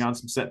Espinoza being on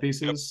some set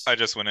pieces. Yep, I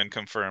just went and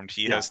confirmed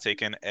he has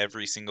taken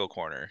every single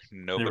corner.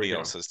 Nobody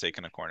else has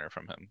taken a corner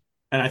from him.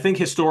 And I think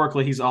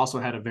historically he's also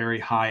had a very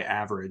high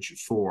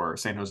average for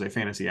San Jose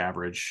fantasy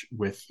average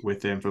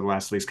with them for the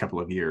last at least couple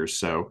of years.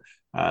 So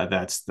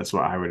that's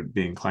why I would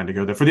be inclined to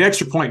go there for the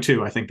extra point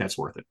too. I think that's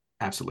worth it.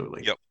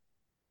 Absolutely. Yep.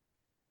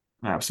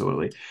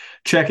 Absolutely.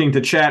 Checking to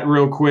chat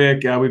real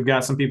quick. We've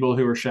got some people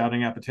who are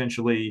shouting out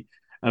potentially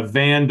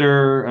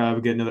Vander.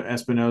 We get another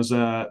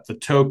Espinoza, the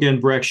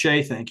token, Breck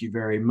Shea. Thank you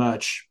very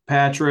much,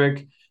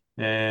 Patrick.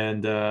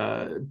 And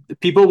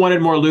people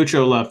wanted more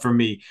Lucho love from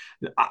me.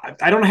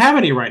 I don't have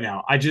any right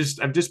now. I've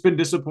just been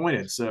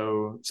disappointed.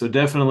 So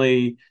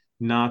definitely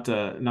not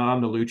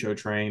on the Lucho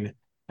train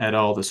at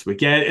all this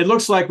week. Yeah, it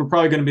looks like we're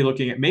probably going to be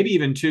looking at maybe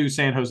even 2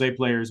 San Jose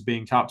players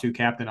being top 2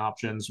 captain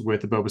options with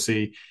the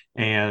Bobasi,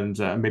 and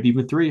maybe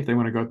even 3 if they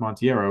want to go with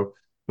Monteiro,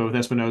 both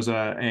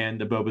Espinoza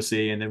and the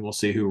Bobasi, and then we'll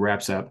see who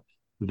wraps up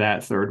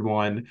that third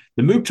one.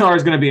 The Mukhtar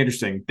is going to be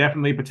interesting.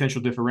 Definitely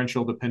potential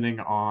differential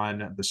depending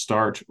on the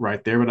start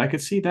right there, but I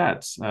could see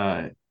that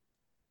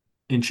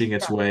inching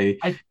its way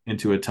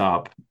into a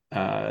top.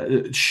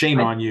 Shame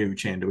on you,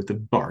 Chanda, with the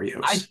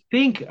Barrios. I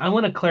think I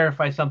want to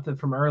clarify something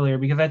from earlier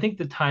because I think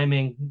the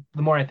timing,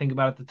 the more I think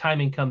about it, the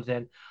timing comes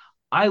in.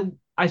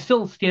 I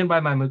still stand by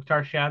my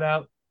Mukhtar shout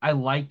out. I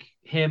like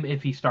him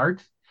if he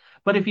starts,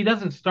 but if he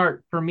doesn't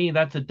start, for me,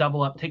 that's a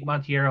double up. Take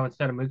Monteiro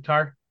instead of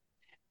Mukhtar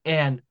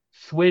and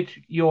switch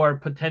your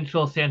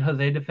potential San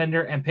Jose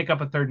defender and pick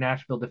up a third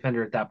Nashville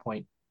defender at that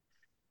point.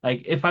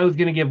 Like if I was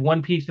going to give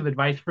one piece of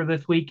advice for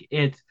this week,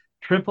 it's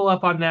triple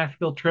up on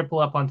Nashville, triple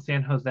up on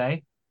San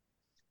Jose.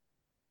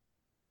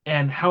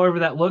 And however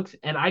that looks,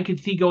 and I could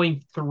see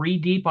going 3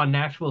 deep on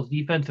Nashville's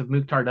defense if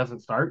Mukhtar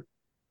doesn't start.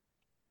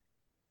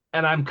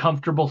 And I'm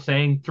comfortable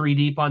saying 3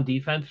 deep on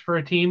defense for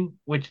a team,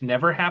 which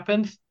never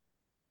happens.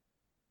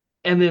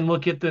 And then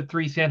look at the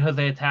 3 San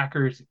Jose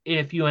attackers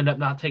if you end up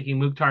not taking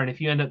Mukhtar. And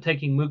if you end up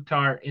taking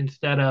Mukhtar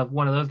instead of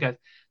one of those guys,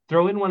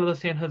 throw in one of the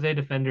San Jose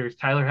defenders.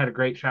 Tyler had a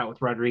great shot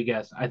with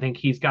Rodriguez. I think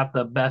he's got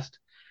the best.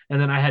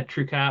 And then I had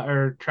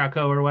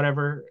Traco or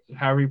whatever,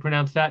 however you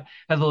pronounce that,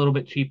 has a little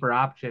bit cheaper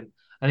option.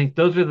 I think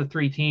those are the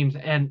 3 teams.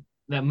 And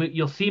that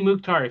you'll see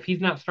Mukhtar. If he's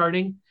not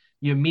starting,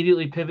 you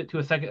immediately pivot to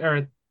a second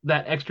or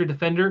that extra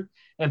defender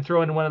and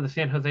throw in one of the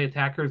San Jose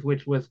attackers,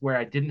 which was where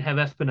I didn't have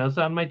Espinoza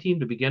on my team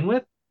to begin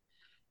with.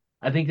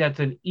 I think that's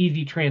an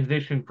easy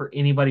transition for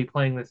anybody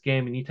playing this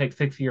game, and you take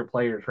 6 of your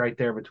players right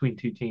there between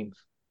 2 teams.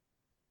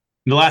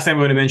 The last thing I'm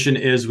going to mention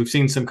is we've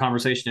seen some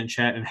conversation in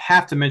chat and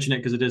have to mention it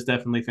because it is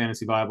definitely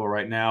fantasy viable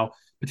right now.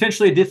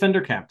 Potentially a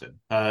defender captain.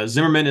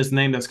 Zimmerman is the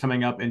name that's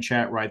coming up in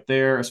chat right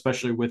there,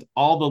 especially with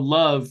all the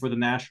love for the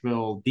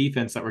Nashville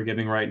defense that we're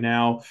giving right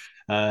now.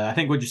 I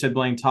think what you said,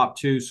 Blaine, top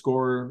 2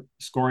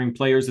 scoring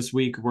players this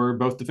week were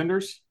both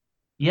defenders?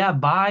 Yeah,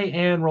 Bai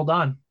and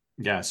Roldan.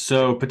 Yeah,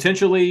 so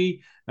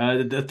potentially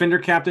the defender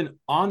captain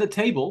on the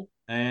table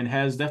and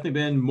has definitely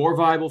been more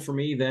viable for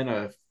me than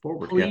a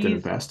forward captain in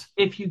the past.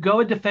 If you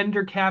go a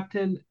defender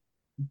captain,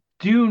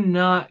 do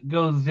not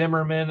go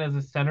Zimmerman as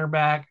a center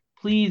back.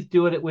 Please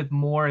do it with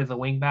Moore as a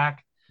wing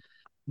back.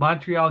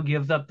 Montreal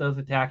gives up those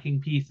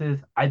attacking pieces.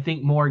 I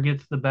think Moore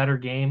gets the better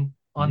game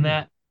on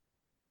that.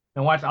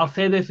 And watch, I'll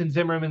say this, and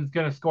Zimmerman's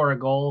going to score a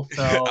goal.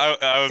 So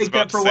I was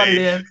about to say, what it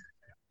is.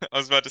 I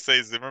was about to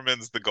say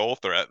Zimmerman's the goal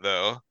threat,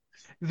 though.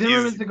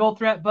 Zimmerman's the goal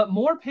threat, but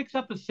Moore picks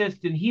up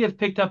assists, and he has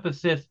picked up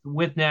assists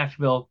with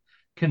Nashville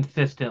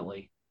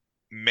consistently.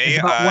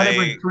 One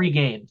every 3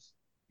 games.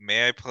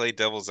 May I play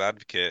devil's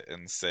advocate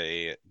and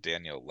say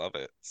Daniel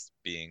Lovitz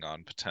being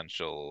on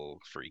potential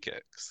free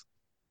kicks?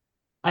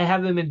 I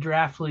have him in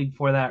draft league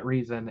for that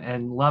reason,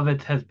 and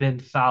Lovitz has been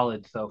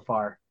solid so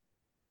far.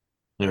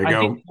 There you go. I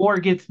think Moore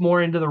gets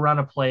more into the run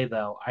of play,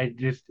 though. I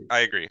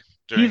agree.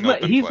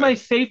 He's my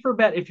safer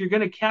bet. If you're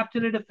going to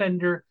captain a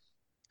defender,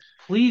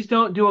 please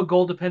don't do a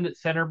goal-dependent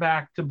center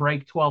back to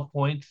break 12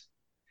 points.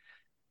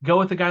 Go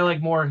with a guy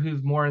like Moore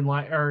who's more in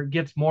line or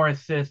gets more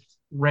assists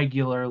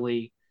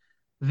regularly.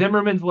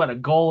 Zimmerman's a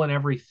goal in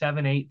every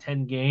 7, 8,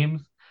 10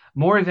 games.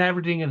 Moore is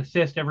averaging an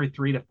assist every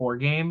 3 to 4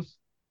 games.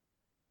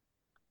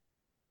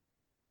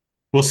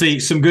 We'll see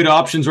some good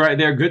options right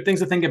there. Good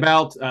things to think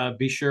about.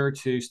 Be sure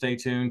to stay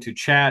tuned to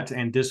chat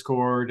and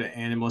Discord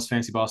and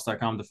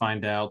MLSFantasyBoss.com to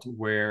find out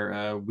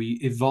where we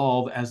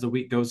evolve as the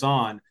week goes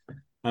on.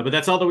 But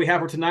that's all that we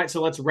have for tonight.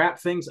 So let's wrap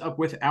things up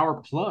with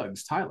our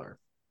plugs. Tyler.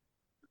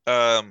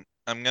 I'm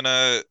going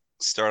to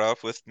start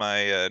off with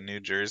my New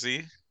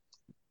Jersey.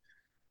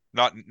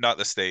 Not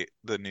the state,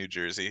 the New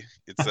Jersey.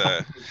 It's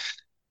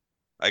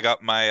I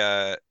got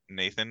my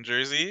Nathan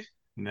jersey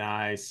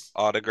Nice.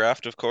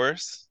 autographed, of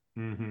course.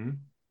 Mm-hmm.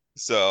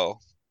 So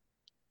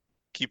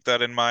keep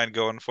that in mind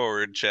going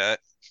forward, chat.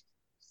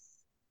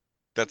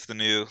 That's the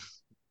new.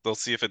 They'll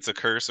see if it's a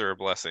curse or a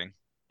blessing.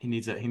 He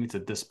needs a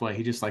display.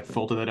 He just like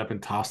folded it up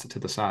and tossed it to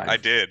the side. I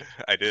did.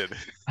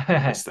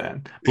 Nice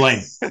that.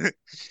 Blaine.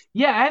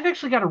 Yeah, I've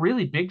actually got a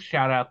really big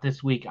shout out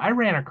this week. I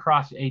ran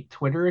across a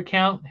Twitter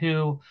account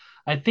who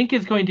I think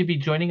is going to be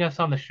joining us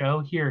on the show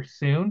here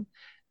soon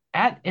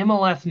at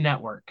MLS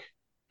Network.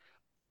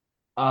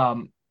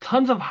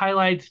 Tons of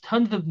highlights,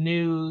 tons of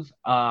news.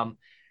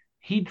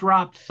 He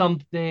dropped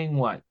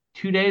something,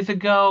 2 days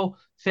ago,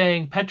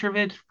 saying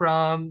Petrovic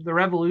from the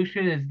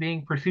Revolution is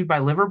being pursued by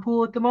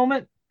Liverpool at the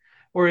moment,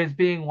 or is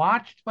being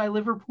watched by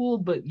Liverpool.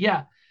 But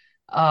yeah,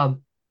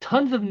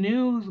 tons of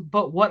news.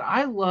 But what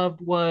I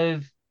loved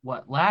was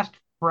last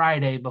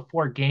Friday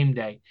before game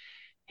day,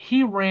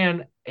 he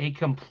ran a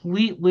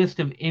complete list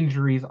of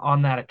injuries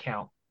on that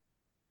account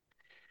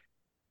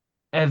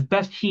as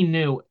best he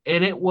knew,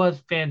 and it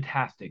was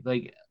fantastic.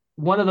 Like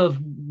one of those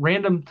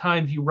random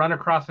times you run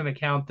across an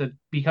account that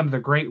becomes a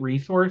great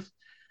resource.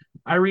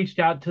 I reached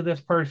out to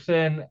this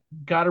person,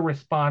 got a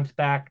response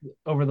back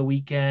over the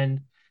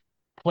weekend.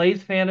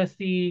 Plays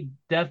fantasy,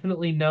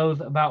 definitely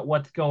knows about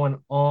what's going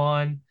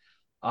on.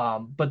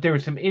 But there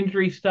was some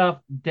injury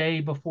stuff day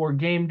before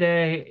game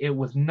day. It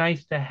was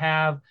nice to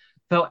have.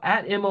 So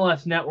at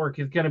MLS Network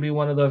is going to be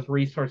one of those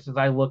resources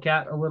I look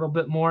at a little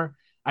bit more.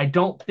 I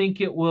don't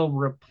think it will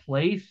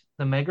replace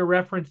the mega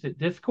reference at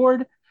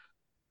Discord,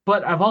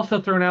 but I've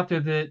also thrown out there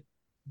that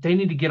they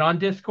need to get on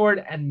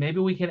Discord and maybe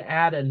we can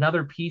add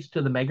another piece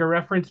to the mega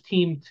reference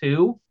team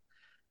too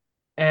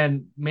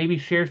and maybe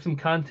share some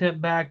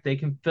content back. They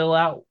can fill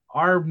out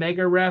our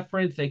mega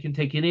reference. They can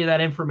take any of that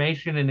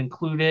information and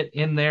include it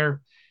in their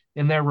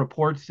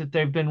reports that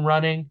they've been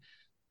running.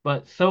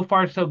 But so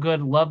far so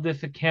good. Love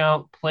this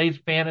account. Plays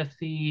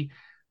fantasy,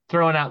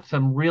 throwing out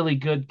some really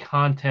good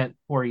content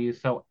for you.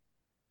 So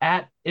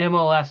at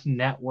MLS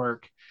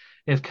Network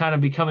is kind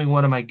of becoming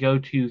one of my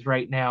go-tos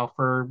right now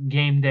for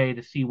game day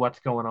to see what's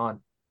going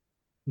on.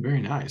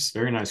 Very nice.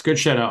 Very nice. Good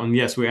shout out. And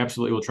yes, we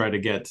absolutely will try to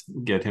get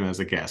him as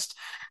a guest.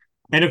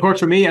 And of course,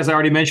 for me, as I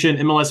already mentioned,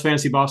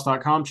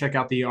 MLSFantasyBoss.com. Check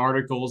out the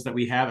articles that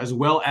we have, as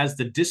well as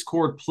the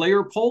Discord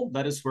player poll.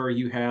 That is where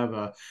you have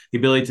the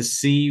ability to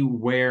see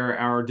where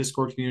our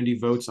Discord community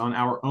votes on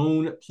our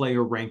own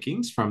player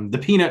rankings from the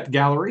Peanut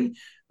Gallery,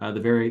 the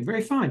very,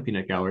 very fine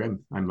Peanut Gallery,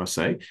 I must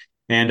say.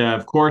 And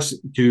of course,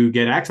 to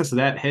get access to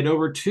that, head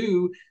over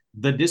to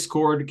the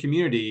Discord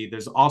community.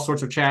 There's all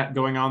sorts of chat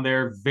going on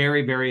there.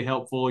 Very, very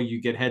helpful.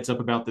 You get heads up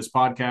about this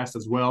podcast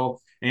as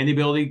well, and the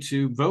ability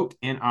to vote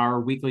in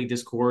our weekly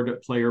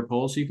Discord player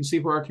poll so you can see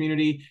where our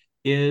community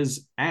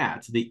is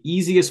at. The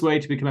easiest way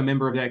to become a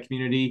member of that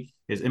community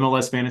is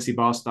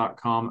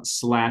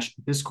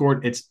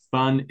MLSFantasyBoss.com/Discord. It's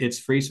fun. It's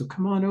free. So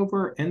come on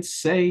over and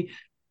say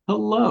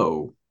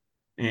hello.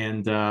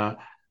 And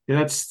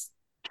that's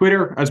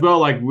Twitter as well.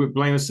 Like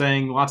Blaine was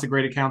saying, lots of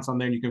great accounts on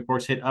there. And you can, of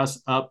course, hit us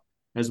up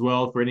as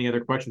well for any other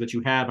question that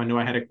you have. I know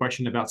I had a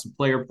question about some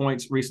player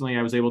points recently.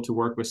 I was able to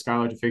work with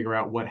Skylar to figure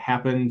out what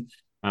happened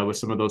with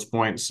some of those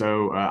points.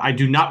 So I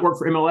do not work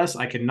for MLS.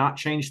 I cannot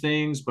change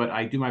things, but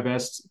I do my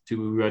best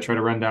to try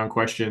to run down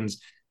questions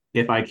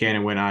if I can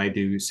and when I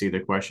do see the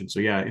question.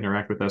 So yeah,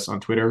 interact with us on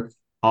Twitter.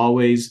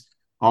 Always,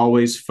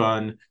 always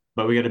fun.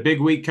 But we got a big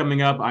week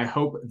coming up. I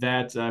hope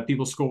that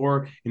people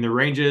score in the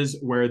ranges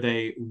where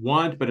they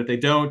want. But if they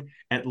don't,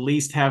 at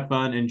least have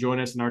fun and join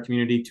us in our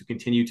community to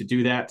continue to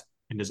do that.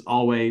 And as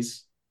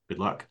always, good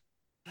luck.